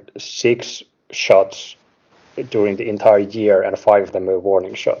fired 6 shots during the entire year, and 5 of them were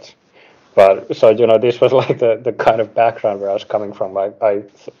warning shots. But so this was like the kind of background where I was coming from. I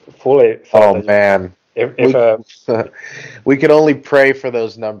fully thought. Oh man, we could only pray for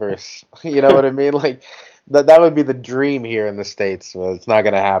those numbers. You know what I mean? Like that would be the dream here in the States. But it's not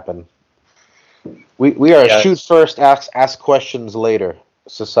going to happen. We are a shoot first, ask questions later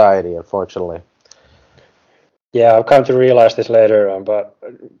society, unfortunately. Yeah, I've come to realize this later, but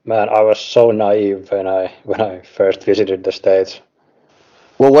man, I was so naive when I first visited the States.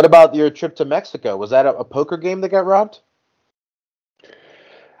 Well, what about your trip to Mexico? Was that a poker game that got robbed?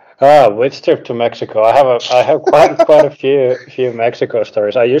 Which trip to Mexico? I have quite a few Mexico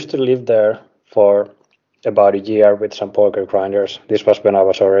stories. I used to live there for about a year with some poker grinders. This was when I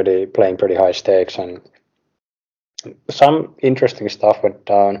was already playing pretty high stakes, and some interesting stuff went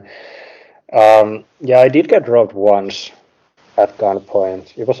down. I did get robbed once at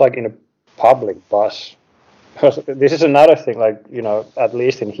gunpoint. It was like in a public bus, Because this is another thing, like, at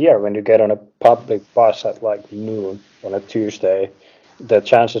least in here, when you get on a public bus at like noon on a Tuesday, the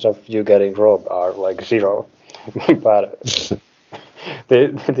chances of you getting robbed are like zero. But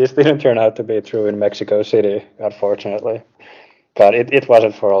this didn't turn out to be true in Mexico City, unfortunately. But it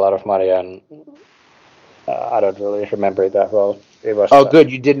wasn't for a lot of money, and I don't really remember it that well. It was. Oh,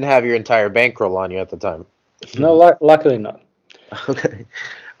 good. You didn't have your entire bankroll on you at the time. No, luckily not. Okay.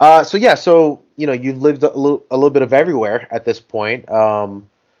 So you lived a little bit of everywhere at this point.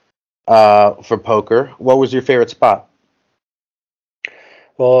 For poker, what was your favorite spot?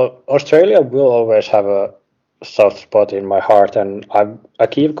 Well, Australia will always have a soft spot in my heart, and I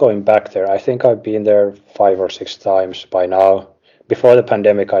keep going back there. I think I've been there 5 or 6 times by now. Before the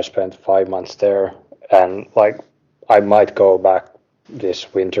pandemic, I spent 5 months there, and like I might go back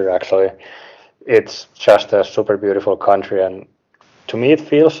this winter. Actually, it's just a super beautiful country, and to me, it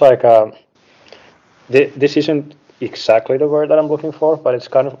feels like this isn't exactly the word that I'm looking for, but it's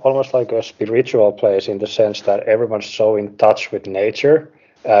kind of almost like a spiritual place in the sense that everyone's so in touch with nature.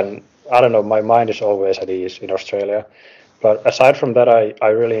 And I don't know, my mind is always at ease in Australia. But aside from that, I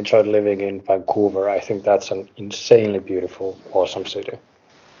really enjoyed living in Vancouver. I think that's an insanely beautiful, awesome city.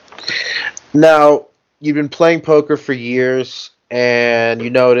 Now, you've been playing poker for years, and you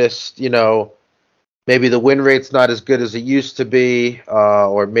noticed, maybe the win rate's not as good as it used to be,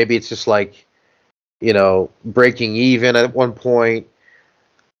 or maybe it's just like, breaking even at one point.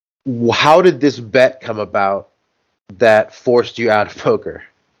 How did this bet come about that forced you out of poker?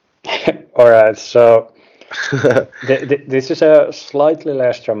 All right, so this is a slightly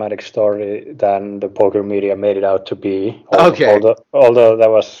less dramatic story than the poker media made it out to be. Okay. Although that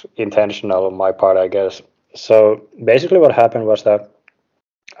was intentional on my part, I guess. So basically, what happened was that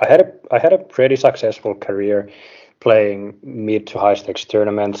I had a pretty successful career playing mid to high stakes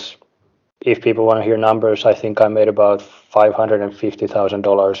tournaments. If people want to hear numbers, I think I made about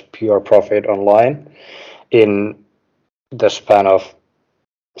 $550,000 pure profit online in the span of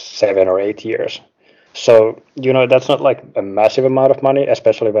 7 or 8 years. So, that's not like a massive amount of money,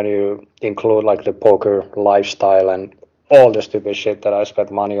 especially when you include like the poker lifestyle and all the stupid shit that I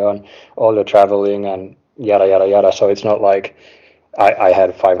spent money on, all the traveling and yada, yada, yada. So it's not like I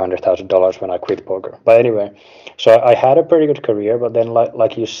had $500,000 when I quit poker. But anyway, so I had a pretty good career, but then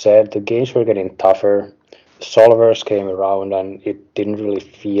like you said, the games were getting tougher. Solvers came around and it didn't really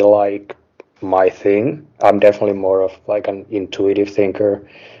feel like my thing. I'm definitely more of like an intuitive thinker.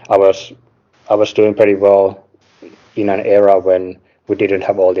 I was doing pretty well in an era when we didn't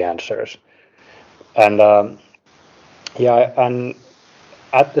have all the answers. And and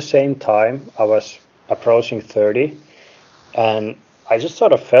at the same time, I was approaching 30, and I just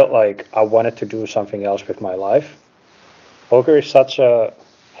sort of felt like I wanted to do something else with my life. Poker is such a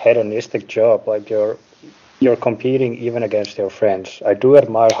hedonistic job, like you're competing even against your friends. I do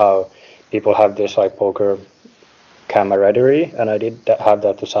admire how people have this like poker camaraderie, and I did have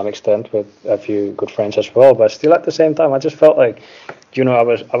that to some extent with a few good friends as well. But still, at the same time, I just felt like, I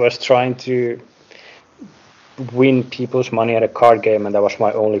was trying to win people's money at a card game, and that was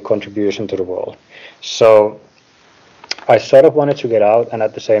my only contribution to the world. So I sort of wanted to get out, and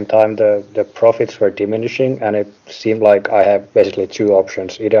at the same time, the profits were diminishing, and it seemed like I have basically two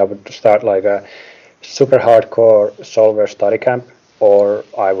options. Either I would start like a super hardcore solver study camp, or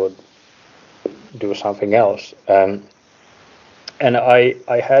I would do something else. And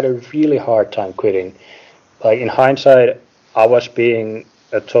I had a really hard time quitting. Like in hindsight, I was being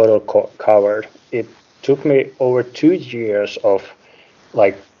a total coward. It took me over 2 years of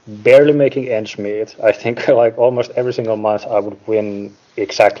like barely making ends meet. I think like almost every single month I would win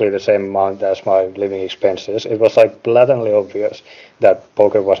exactly the same amount as my living expenses. It was like blatantly obvious that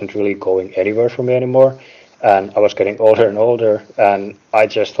poker wasn't really going anywhere for me anymore. And I was getting older and older, and I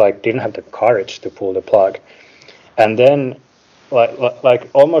just like didn't have the courage to pull the plug. And then like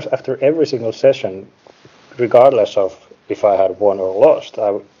almost after every single session, regardless of if I had won or lost,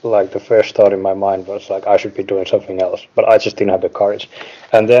 the first thought in my mind was like I should be doing something else, but I just didn't have the courage.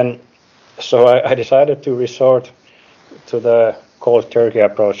 And then so I decided to resort to the cold turkey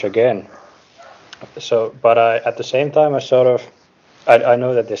approach again. So but at the same time, I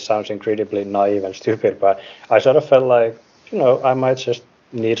know that this sounds incredibly naive and stupid, but I sort of felt like, I might just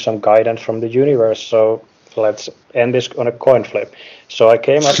need some guidance from the universe. So let's end this on a coin flip. So I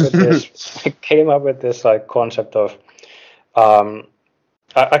came up with this, like concept of,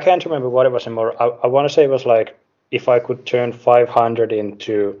 I can't remember what it was anymore. I want to say it was like, if I could turn 500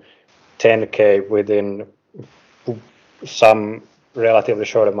 into 10K within some relatively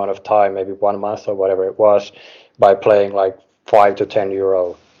short amount of time, maybe 1 month or whatever it was, by playing like 5 to 10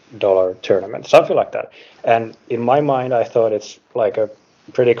 euro tournament, something like that. And in my mind, I thought it's like a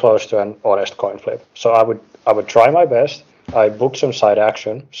pretty close to an honest coin flip. So I would try my best. I booked some side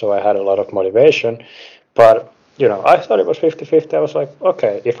action, so I had a lot of motivation. But I thought it was 50-50. I was like,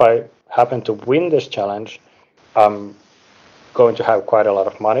 okay, if I happen to win this challenge, I'm going to have quite a lot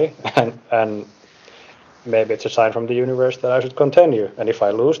of money, and maybe it's a sign from the universe that I should continue. And if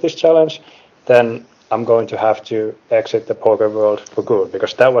I lose this challenge, then I'm going to have to exit the poker world for good,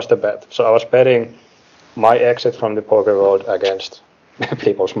 because that was the bet. So I was betting my exit from the poker world against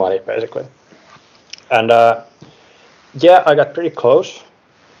people's money, basically. And I got pretty close.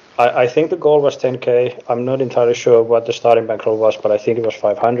 I think the goal was 10K. I'm not entirely sure what the starting bankroll was, but I think it was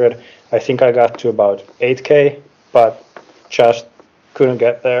 500. I think I got to about 8K, but just couldn't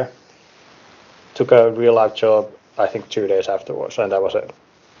get there. Took a real life job, I think 2 days afterwards, and that was it.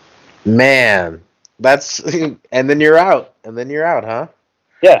 Man, that's and then you're out, huh?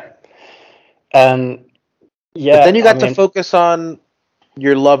 Yeah, and yeah. But then you got to focus on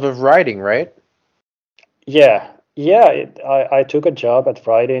your love of writing, right? Yeah. I took a job at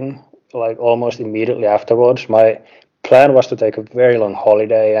writing like almost immediately afterwards. My plan was to take a very long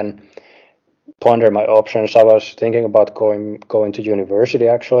holiday and ponder my options. I was thinking about going to university.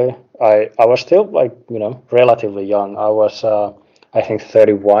 Actually, I was still like relatively young. I was I think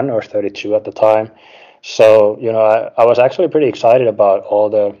 31 or 32 at the time. So I was actually pretty excited about all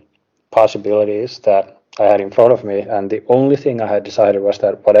the possibilities that I had in front of me. And the only thing I had decided was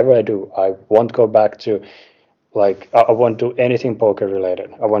that whatever I do, I won't go back to I won't do anything poker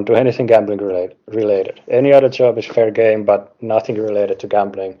related. I won't do anything gambling related. Any other job is fair game, but nothing related to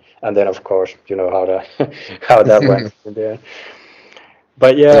gambling. And then, of course, you know how that went in the end.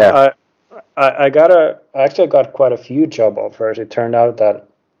 But I actually got quite a few job offers. It turned out that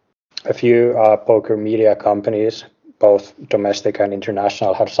a few poker media companies, both domestic and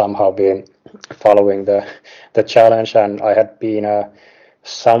international, had somehow been following the challenge, and I had been a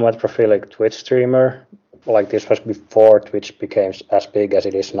somewhat prolific Twitch streamer. Like, this was before Twitch became as big as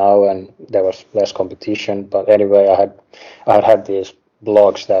it is now, and there was less competition. But anyway, I had these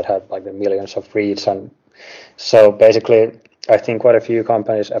blogs that had like the millions of reads, and so basically, I think quite a few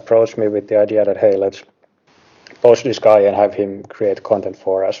companies approached me with the idea that, hey, let's poach this guy and have him create content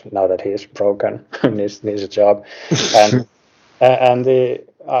for us now that he's broken and needs a job. And the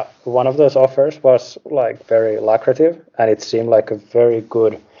one of those offers was like very lucrative, and it seemed like a very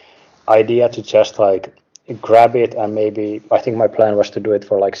good idea to just like grab it, and maybe I think my plan was to do it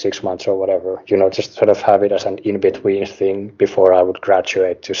for like 6 months or whatever, just sort of have it as an in-between thing before I would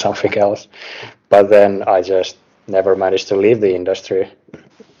graduate to something else. But then I just never managed to leave the industry.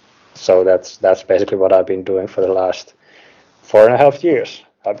 So that's basically what I've been doing for the last 4.5 years,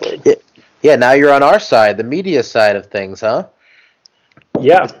 I believe. Yeah, now you're on our side, the media side of things, huh?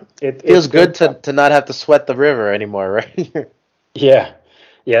 Yeah. It feels good to not have to sweat the river anymore, right? Yeah,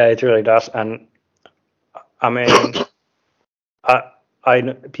 it really does. And I mean, I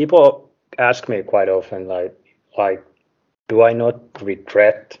people ask me quite often, like, do I not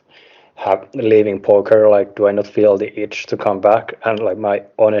regret leaving poker? Like, do I not feel the itch to come back? And like, my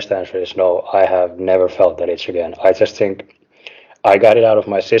honest answer is no. I have never felt that itch again. I just think I got it out of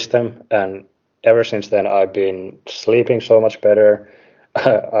my system, and ever since then, I've been sleeping so much better.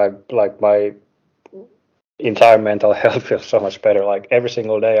 My entire mental health feels so much better. Like, every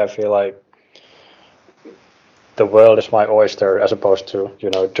single day, I feel like the world is my oyster, as opposed to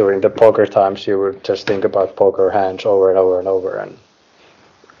during the poker times you would just think about poker hands over and over and over, and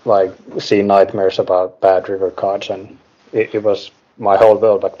like see nightmares about bad river cards. And it was my whole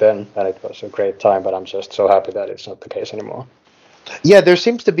world back then, and it was a great time. But I'm just so happy that it's not the case anymore. Yeah, there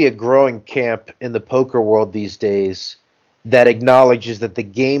seems to be a growing camp in the poker world these days that acknowledges that the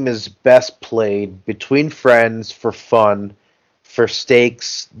game is best played between friends for fun, for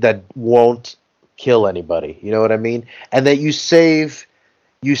stakes that won't kill anybody. You know what I mean? And that you save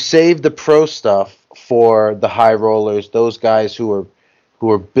the pro stuff for the high rollers, those guys who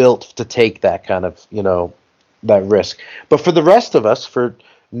are built to take that kind of, that risk. But for the rest of us, for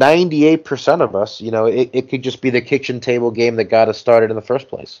 98% of us, it could just be the kitchen table game that got us started in the first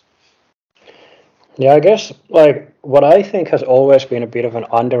place. Yeah, I guess like what I think has always been a bit of an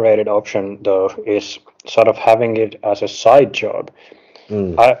underrated option, though, is sort of having it as a side job.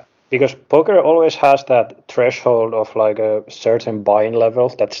 Because poker always has that threshold of like a certain buy-in level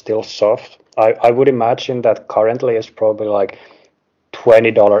that's still soft. I would imagine that currently it's probably like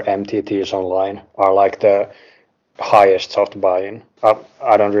 $20 MTTs online are like the highest soft buy-in.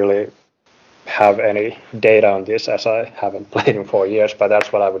 I don't really have any data on this, as I haven't played in 4 years, but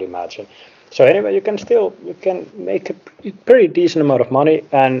that's what I would imagine. So anyway, you can make a pretty decent amount of money,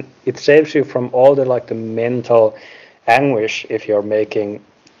 and it saves you from all the mental anguish if you're making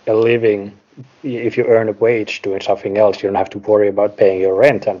a living. If you earn a wage doing something else, you don't have to worry about paying your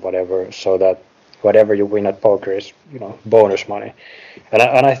rent and whatever. So that whatever you win at poker is bonus money, and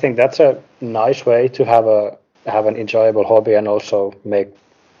I think that's a nice way to have an enjoyable hobby and also make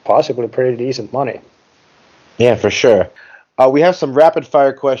possibly pretty decent money. Yeah, for sure. We have some rapid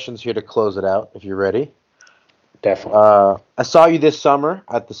fire questions here to close it out, if you're ready. Definitely. I saw you this summer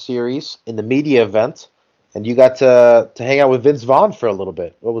at the series in the media event, and you got to hang out with Vince Vaughn for a little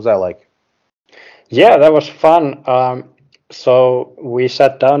bit. What was that like? Yeah, that was fun. So we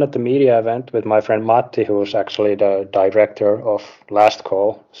sat down at the media event with my friend Matti, who was actually the director of Last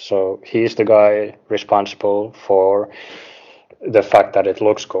Call. So he's the guy responsible for the fact that it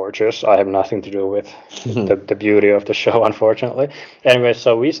looks gorgeous. I have nothing to do with the beauty of the show, unfortunately. Anyway,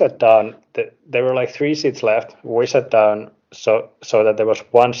 so we sat down. There were like 3 seats left. We sat down so that there was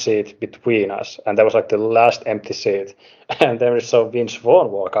 1 seat between us, and that was like the last empty seat. And then we saw Vince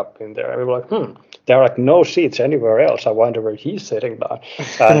Vaughn walk up in there, and we were like, there are like no seats anywhere else. I wonder where he's sitting down.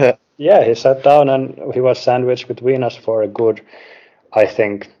 And yeah, he sat down, and he was sandwiched between us for a good, I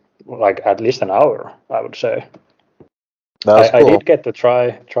think, like at least an hour, I would say. That was cool. I did get to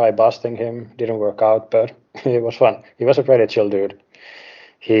try busting him. Didn't work out, but it was fun. He was a pretty chill dude.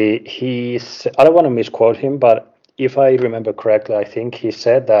 He's I don't want to misquote him, but if I remember correctly, I think he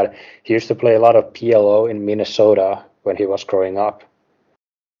said that he used to play a lot of PLO in Minnesota when he was growing up.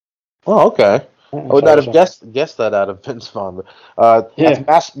 Oh, okay. Yeah, I would not have guessed that out of Vince Vaughn.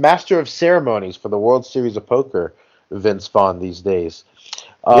 That's Master of Ceremonies for the World Series of Poker, Vince Vaughn these days.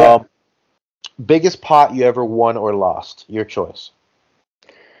 Biggest pot you ever won or lost? Your choice.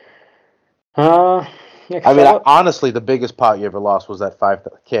 Honestly, the biggest pot you ever lost was that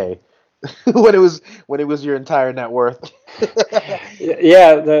 $5K when it was your entire net worth.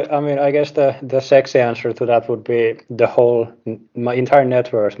 Yeah, I guess the sexy answer to that would be my entire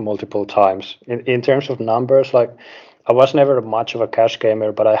net worth multiple times. In terms of numbers, like I was never much of a cash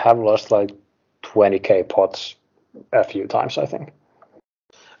gamer, but I have lost like 20K pots a few times, I think.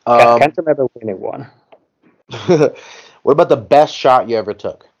 Can't remember winning one. What about the best shot you ever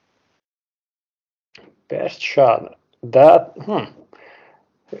took? Best shot? That's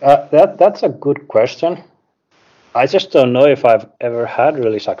a good question. I just don't know if I've ever had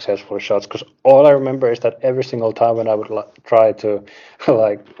really successful shots, because all I remember is that every single time when I would try to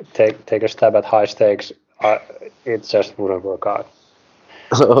like take a stab at high stakes, it just wouldn't work out.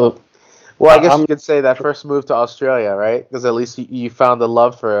 Well, I guess you could say that first move to Australia, right? Because at least you found the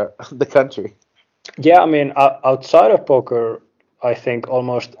love for the country. Yeah, outside of poker, I think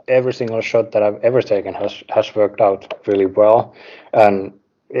almost every single shot that I've ever taken has worked out really well. And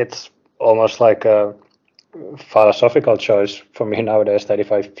it's almost like a philosophical choice for me nowadays that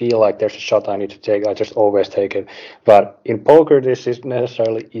if I feel like there's a shot I need to take, I just always take it. But in poker, this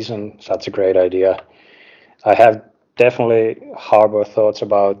isn't such a great idea. I have definitely harbor thoughts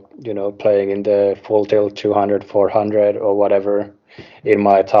about playing in the full tilt 200, 400 or whatever in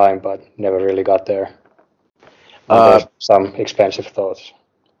my time, but never really got there. There's some expensive thoughts.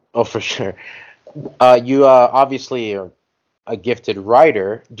 Oh, for sure. You obviously are a gifted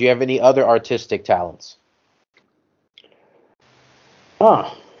writer. Do you have any other artistic talents?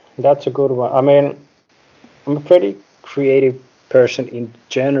 That's a good one. I'm a pretty creative person in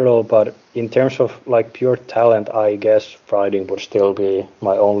general, but in terms of like pure talent, I guess writing would still be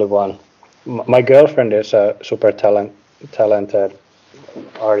my only one. My girlfriend is a super talented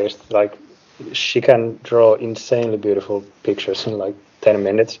artist. Like she can draw insanely beautiful pictures in like 10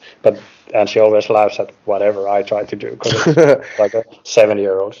 minutes, and she always laughs at whatever I try to do because it's like a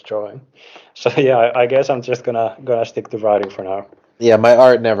 7-year-old's drawing. So yeah, I guess I'm just gonna stick to writing for now. Yeah, my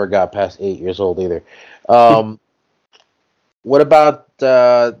art never got past 8 years old either. What about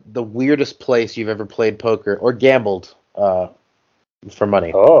the weirdest place you've ever played poker or gambled for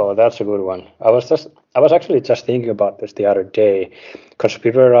money? Oh, that's a good one. I was actually just thinking about this the other day, because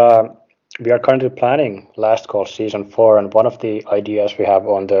we are currently planning Last Call season 4, and one of the ideas we have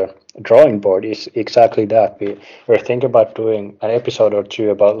on the drawing board is exactly that. We're thinking about doing an episode or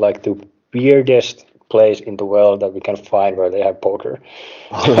two about like the weirdest place in the world that we can find where they have poker.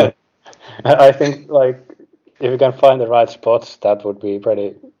 I think like if we can find the right spots, that would be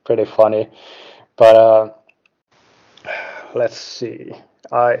pretty funny. But let's see.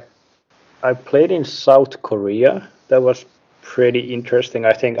 I played in South Korea. That was pretty interesting.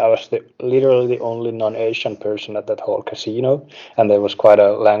 I think I was literally the only non-Asian person at that whole casino, and there was quite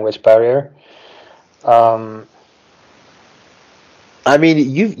a language barrier. I mean,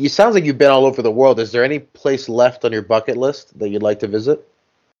 you sounds like you've been all over the world. Is there any place left on your bucket list that you'd like to visit?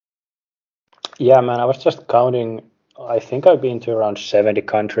 Yeah, man, I was just counting. I think I've been to around 70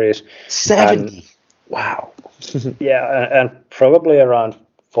 countries. 70. Wow. Yeah, and probably around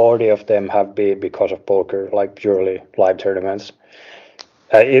 40 of them have been because of poker, like purely live tournaments.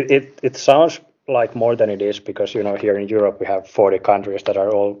 It sounds like more than it is because, here in Europe we have 40 countries that are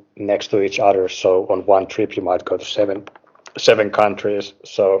all next to each other. So on one trip you might go to seven countries.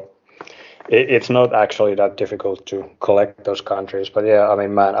 So it's not actually that difficult to collect those countries. But yeah, I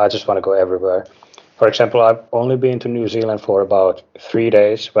mean, man, I just want to go everywhere. For example, I've only been to New Zealand for about 3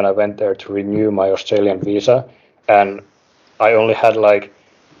 days when I went there to renew my Australian visa, and I only had like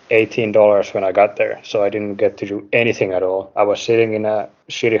 $18 when I got there, so I didn't get to do anything at all. I was sitting in a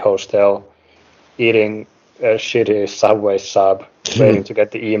shitty hostel, eating a shitty Subway sub, waiting to get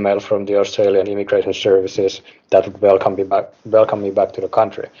the email from the Australian Immigration Services that would welcome me back to the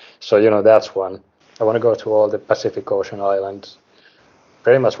country. So that's one. I want to go to all the Pacific Ocean islands.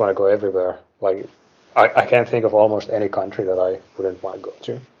 Pretty much want to go everywhere. Like I can't think of almost any country that I wouldn't want to go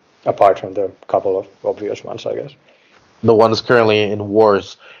to, apart from the couple of obvious ones, I guess. The ones currently in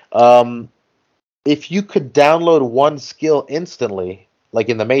wars. If you could download one skill instantly, like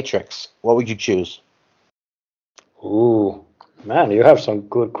in the Matrix, what would you choose? Ooh, man, you have some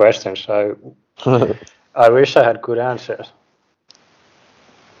good questions. I wish I had good answers.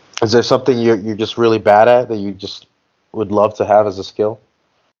 Is there something you're just really bad at that you just would love to have as a skill?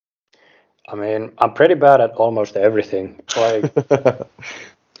 I mean, I'm pretty bad at almost everything. Like,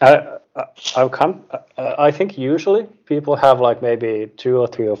 I think usually people have like maybe 2 or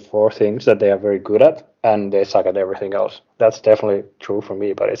 3 or 4 things that they are very good at, and they suck at everything else. That's definitely true for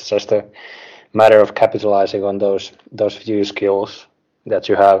me, but it's just a matter of capitalizing on those few skills that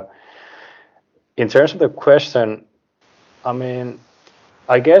you have. In terms of the question, I mean,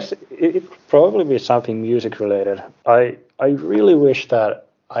 I guess it could probably be something music related. I really wish that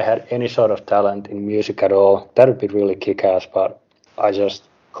I had any sort of talent in music at all. That would be really kick-ass, but I just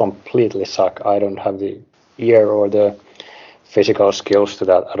completely suck. I don't have the ear or the physical skills to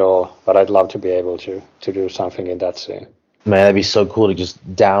that at all, but I'd love to be able to do something in that scene. Man, that'd be so cool to just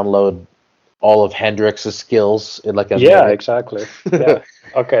download all of Hendrix's skills in like a Yeah, minute. exactly. Yeah.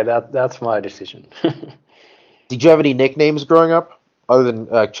 Okay, that's my decision. Did you have any nicknames growing up other than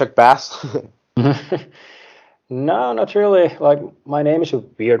Chuck Bass? No, not really. Like, my name is a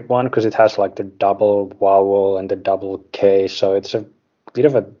weird one because it has like the double vowel and the double K, so it's a bit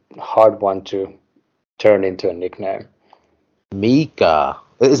of a hard one to turn into a nickname. Mika.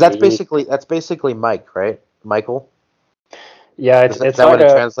 That's basically Mike, right? Michael? Yeah, Is it's that like what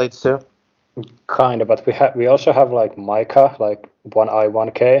it translates to? kind of, but we also have like Micah, like 1I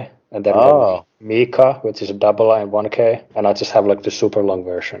 1K, and then we have Mika, which is a double I and 1K, and I just have like the super long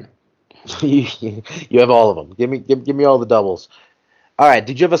version. You have all of them. Give me all the doubles. All right.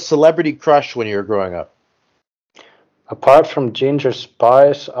 Did you have a celebrity crush when you were growing up? Apart from Ginger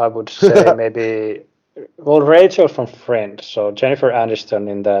Spice, I would say maybe, well, Rachel from Friends. So Jennifer Aniston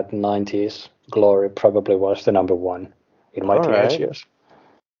in that 90s glory probably was the number one in my teenage years.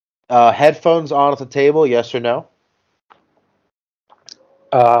 Headphones on at the table, yes or no?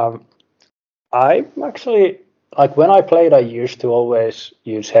 I actually, like when I played, I used to always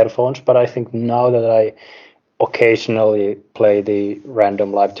use headphones, but I think now that I occasionally play the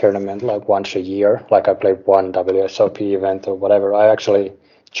random live tournament like once a year, like I played one WSOP event or whatever, I actually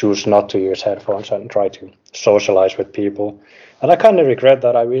choose not to use headphones and try to socialize with people. And I kind of regret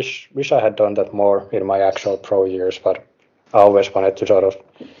that. I wish I had done that more in my actual pro years, but I always wanted to sort of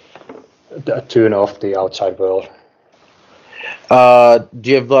tune off the outside world. Do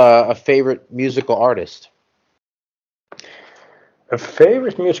you have a favorite musical artist? A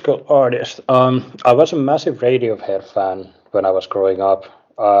favorite musical artist? I was a massive Radiohead fan when I was growing up.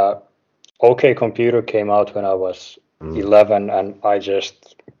 OK Computer came out when I was 11, and I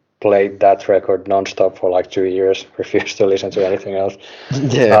just played that record nonstop for like 2 years, refused to listen to anything else.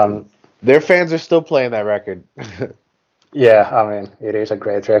 Yeah. Their fans are still playing that record. Yeah, I mean, it is a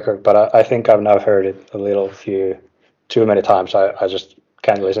great record, but I think I've now heard it too many times. I just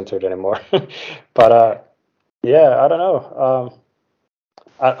can't listen to it anymore. But yeah, I don't know.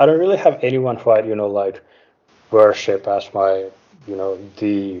 I don't really have anyone who I, like worship as my,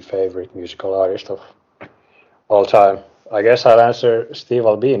 the favorite musical artist of all time. I guess I'll answer Steve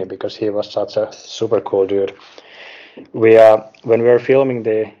Albini because he was such a super cool dude. When we were filming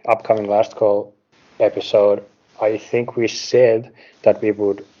the upcoming Last Call episode, I think we said that we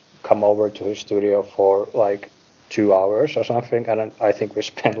would come over to his studio for like 2 hours or something, and I think we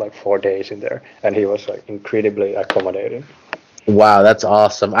spent like 4 days in there, and he was like incredibly accommodating. Wow, that's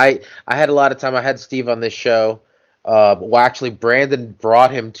awesome. I had a lot of time. I had Steve on this show. Well, actually, Brandon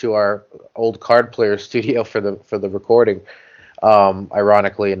brought him to our old card player studio for the recording.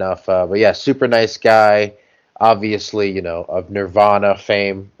 Ironically enough, but yeah, super nice guy. Obviously, of Nirvana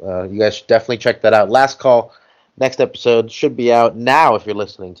fame. You guys should definitely check that out. Last Call, next episode should be out now if you're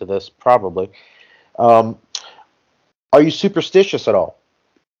listening to this, probably. Um, are you superstitious at all?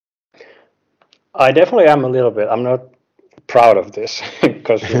 I definitely am a little bit. I'm not proud of this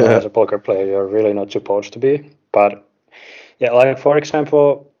because as a poker player, you're really not supposed to be. But yeah, like for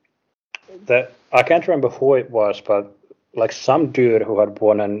example, I can't remember who it was, but like some dude who had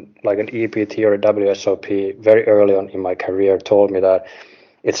won an EPT or a WSOP very early on in my career told me that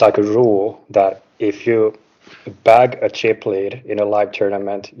it's like a rule that if you bag a chip lead in a live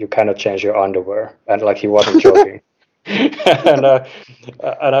tournament, you cannot change your underwear, and like he wasn't joking. And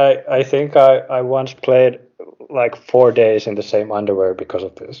I think I once played like 4 days in the same underwear because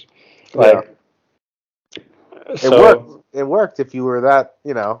of this. Like, it worked. It worked if you were that,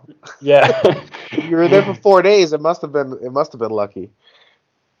 Yeah. If you were there for 4 days, it must have been lucky.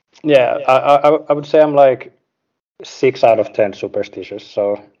 Yeah, I would say I'm like 6 out of 10 superstitious.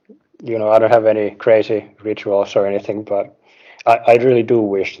 So, I don't have any crazy rituals or anything, but I really do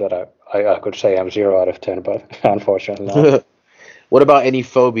wish that I could say I'm 0 out of 10, but unfortunately not. What about any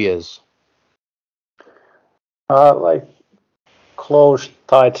phobias? Like closed,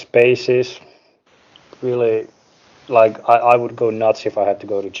 tight spaces. Really, like I would go nuts if I had to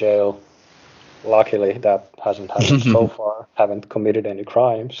go to jail. Luckily, that hasn't happened so far. Haven't committed any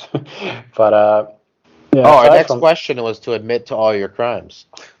crimes, but yeah. Our next question was to admit to all your crimes.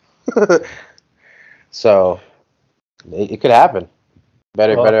 So it could happen.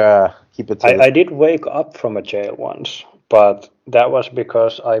 Better keep it. I did wake up from a jail once, but that was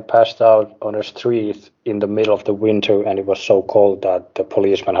because I passed out on a street in the middle of the winter, and it was so cold that the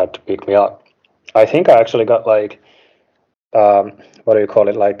policeman had to pick me up. I think I actually got like, what do you call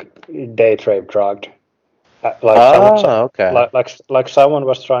it, like date rape drugged. Okay. Like someone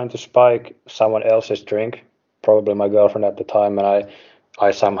was trying to spike someone else's drink, probably my girlfriend at the time, and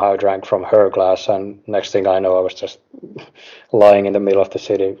I somehow drank from her glass, and next thing I know, I was just lying in the middle of the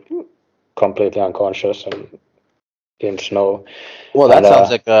city, completely unconscious and in snow. Well, that sounds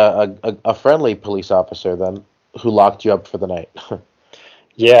like a friendly police officer then, who locked you up for the night.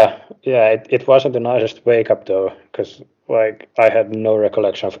 Yeah, it wasn't the nicest wake up though, because like I had no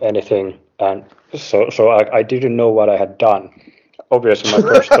recollection of anything, and so I didn't know what I had done. Obviously, my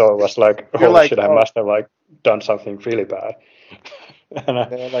first thought was like, "Holy shit, I must have like done something really bad." And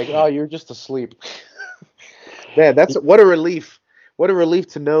they're like, "Oh, you're just asleep." Man, what a relief! What a relief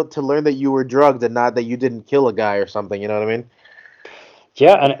to learn that you were drugged and not that you didn't kill a guy or something. You know what I mean?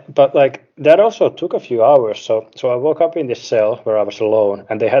 Yeah, but like that also took a few hours. So I woke up in this cell where I was alone,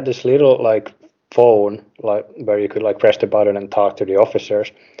 and they had this little like phone like where you could like press the button and talk to the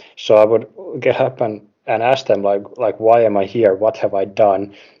officers. So I would get up and ask them like why am I here? What have I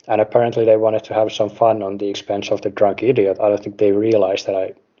done? And apparently they wanted to have some fun on the expense of the drunk idiot. I don't think they realized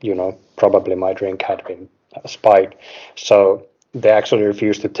that probably my drink had been spiked. So they actually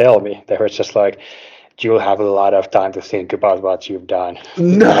refused to tell me. They were just like, you'll have a lot of time to think about what you've done.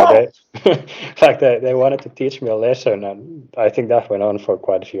 No. They wanted to teach me a lesson, and I think that went on for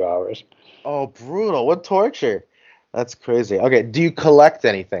quite a few hours. Oh, brutal! What torture! That's crazy. Okay, do you collect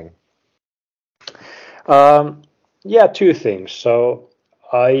anything? Yeah, two things. So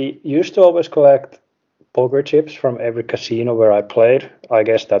I used to always collect poker chips from every casino where I played. I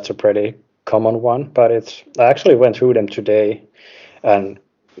guess that's a pretty common one, but I actually went through them today, and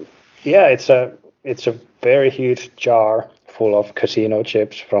yeah, it's a very huge jar full of casino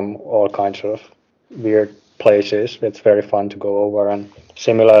chips from all kinds of weird places. It's very fun to go over, and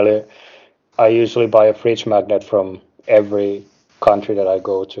similarly, I usually buy a fridge magnet from every country that I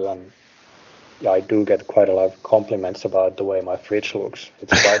go to, and I do get quite a lot of compliments about the way my fridge looks.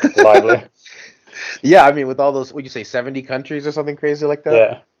 It's quite lively. Yeah, I mean, with all those, would you say 70 countries or something crazy like that?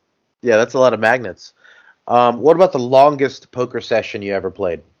 Yeah. Yeah, that's a lot of magnets. What about the longest poker session you ever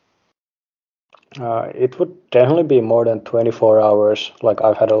played? It would definitely be more than 24 hours. Like,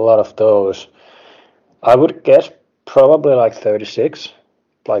 I've had a lot of those. I would guess probably like 36,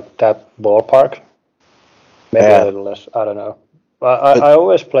 like that ballpark. Maybe a little less. I don't know. I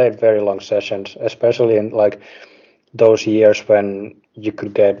always played very long sessions, especially in like those years when you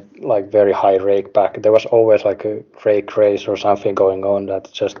could get like very high rake back. There was always like a rake race or something going on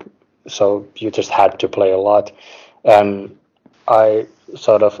so you just had to play a lot. And I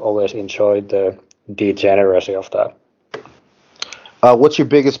sort of always enjoyed the degeneracy of that. What's your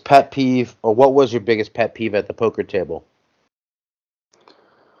biggest pet peeve, or what was your biggest pet peeve at the poker table?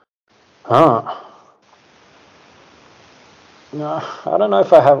 No, I don't know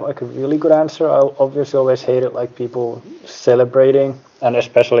if I have like a really good answer. I obviously always hated like people celebrating, and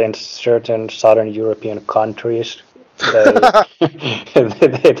especially in certain Southern European countries, they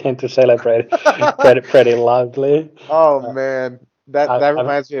they tend to celebrate pretty loudly. Oh man, that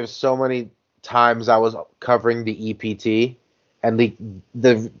reminds me of so many times I was covering the EPT, and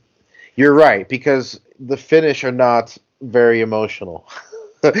the you're right, because the Finnish are not very emotional.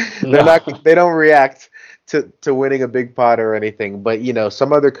 They don't react to winning a big pot or anything, but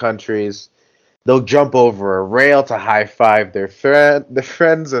some other countries, they'll jump over a rail to high five their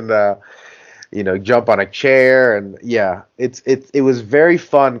friends, and jump on a chair, and it was very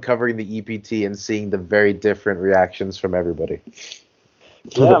fun covering the EPT and seeing the very different reactions from everybody.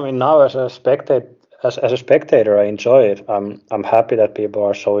 Yeah, I mean, now as a spectator, I enjoy it. I'm happy that people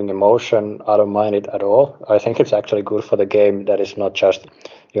are showing emotion. I don't mind it at all. I think it's actually good for the game that it's not just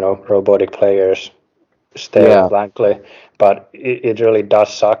robotic players staring blankly, but it really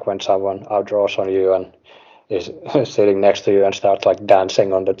does suck when someone outdraws on you and is sitting next to you and starts like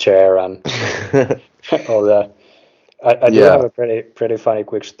dancing on the chair and all that. I do have a pretty funny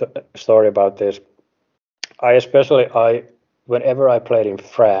quick story about this. Whenever I played in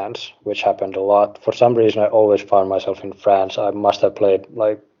France, which happened a lot, for some reason I always found myself in France. I must have played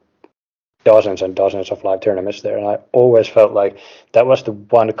like dozens and dozens of live tournaments there, and I always felt like that was the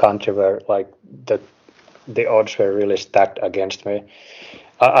one country where like the odds were really stacked against me.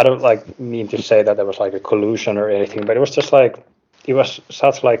 I don't mean to say that there was like a collusion or anything, but it was just like it was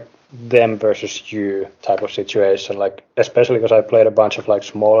such like them versus you type of situation. Like especially because I played a bunch of like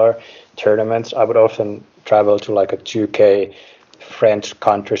smaller tournaments, I would often travel to like a 2K French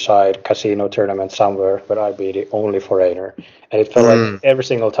countryside casino tournament somewhere where I'd be the only foreigner, and it felt like every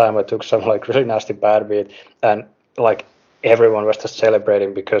single time I took some like really nasty bad beat, and like everyone was just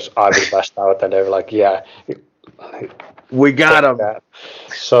celebrating because I was passed out, and they were like, "Yeah, we got him."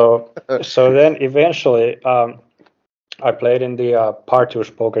 So then eventually, I played in the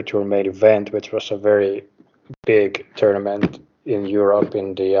Partous Poker Tour main event, which was a very big tournament in Europe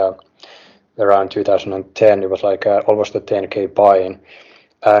in the around 2010. It was like almost a 10K buy-in,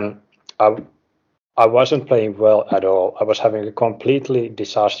 and I wasn't playing well at all. I was having a completely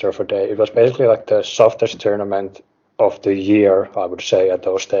disaster of a day. It was basically like the softest tournament of the year, I would say, at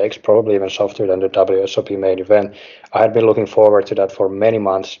those stakes, probably even softer than the WSOP main event. I had been looking forward to that for many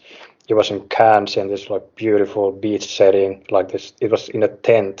months. It was in Cannes in this like beautiful beach setting, like this. It was in a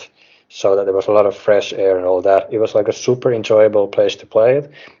tent, so that there was a lot of fresh air and all that. It was like a super enjoyable place to play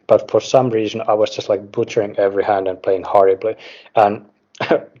it, but for some reason I was just like butchering every hand and playing horribly. And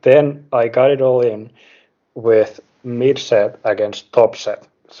then I got it all in with mid set against top set,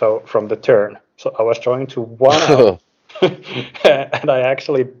 so from the turn. So I was trying to one out, and I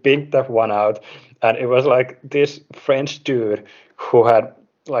actually binked that one out, and it was like this French dude who had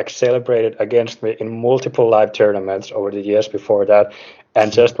like celebrated against me in multiple live tournaments over the years before that,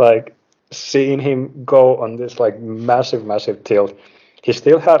 and just like seeing him go on this like massive tilt. He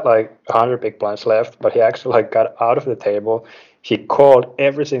still had like 100 big blinds left, but he actually like got out of the table. He called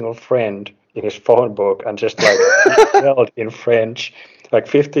every single friend in his phone book and just like yelled in French, like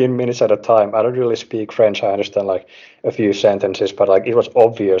 15 minutes at a time. I don't really speak French. I understand like a few sentences, but like it was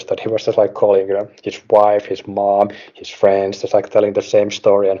obvious that he was just like calling his wife, his mom, his friends, just like telling the same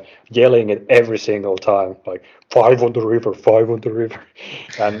story and yelling it every single time, like 5 on the river, 5 on the river.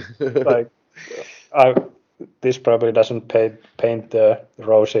 And like this probably doesn't paint the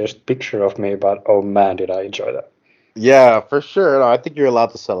rosiest picture of me, but oh man, did I enjoy that. Yeah, for sure. No, I think you're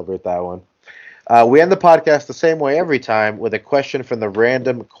allowed to celebrate that one. We end the podcast the same way every time, with a question from the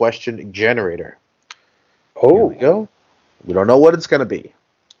random question generator. Oh. Here we go. We don't know what it's going to be.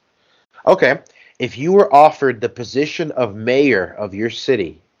 Okay. If you were offered the position of mayor of your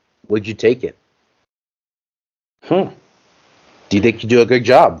city, would you take it? Do you think you do a good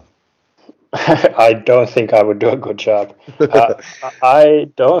job? I don't think I would do a good job. I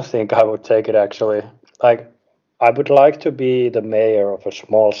don't think I would take it, actually. Like, I would like to be the mayor of a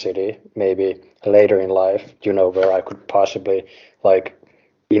small city, maybe later in life, where I could possibly like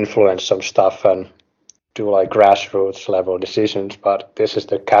influence some stuff and do like grassroots level decisions. But this is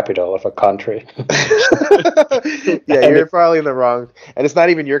the capital of a country. Yeah, you're probably in the wrong, and it's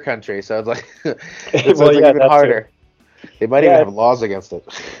not even your country, so it's like it's even harder. They might even have laws against it.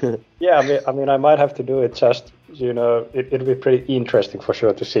 Yeah, I mean, I might have to do it just, it'd be pretty interesting for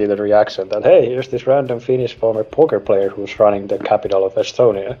sure to see the reaction that, hey, here's this random Finnish former poker player who's running the capital of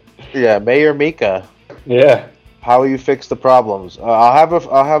Estonia. Yeah, Mayor Mika. Yeah. How will you fix the problems? I'll have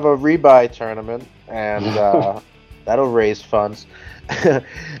a rebuy tournament, and That'll raise funds.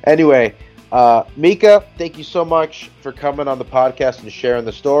 Anyway, Mika, thank you so much for coming on the podcast and sharing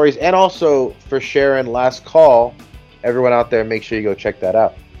the stories, and also for sharing Last Call. Everyone out there, make sure you go check that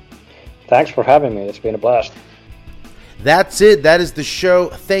out. Thanks for having me. It's been a blast. That's it. That is the show.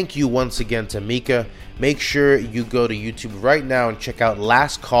 Thank you once again to Mika. Make sure you go to YouTube right now and check out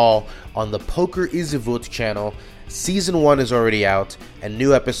Last Call on the Poker Izivut channel. Season 1 is already out, and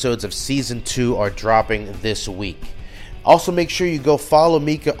new episodes of Season 2 are dropping this week. Also, make sure you go follow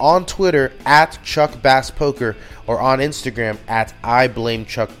Mika on Twitter at Chuck Bass Poker or on Instagram at I Blame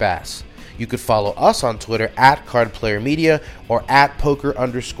Chuck Bass. You could follow us on Twitter at Card Player Media or at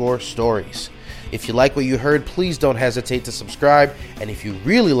Poker_Stories. If you like what you heard, please don't hesitate to subscribe. And if you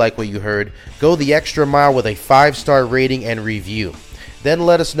really like what you heard, go the extra mile with a 5-star rating and review. Then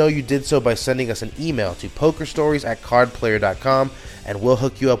let us know you did so by sending us an email to pokerstories@cardplayer.com, and we'll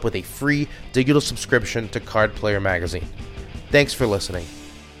hook you up with a free digital subscription to Card Player Magazine. Thanks for listening.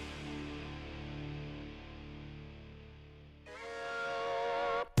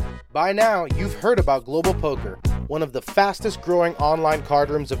 By now, you've heard about Global Poker, one of the fastest growing online card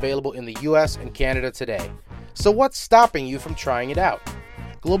rooms available in the US and Canada today. So what's stopping you from trying it out?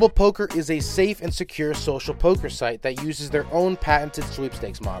 Global Poker is a safe and secure social poker site that uses their own patented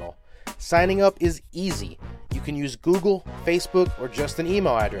sweepstakes model. Signing up is easy. You can use Google, Facebook, or just an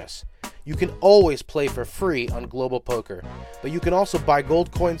email address. You can always play for free on Global Poker, but you can also buy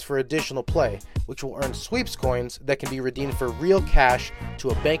gold coins for additional play, which will earn sweeps coins that can be redeemed for real cash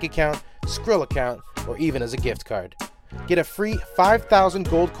to a bank account, Skrill account, or even as a gift card. Get a free 5,000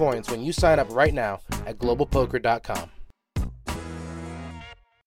 gold coins when you sign up right now at globalpoker.com.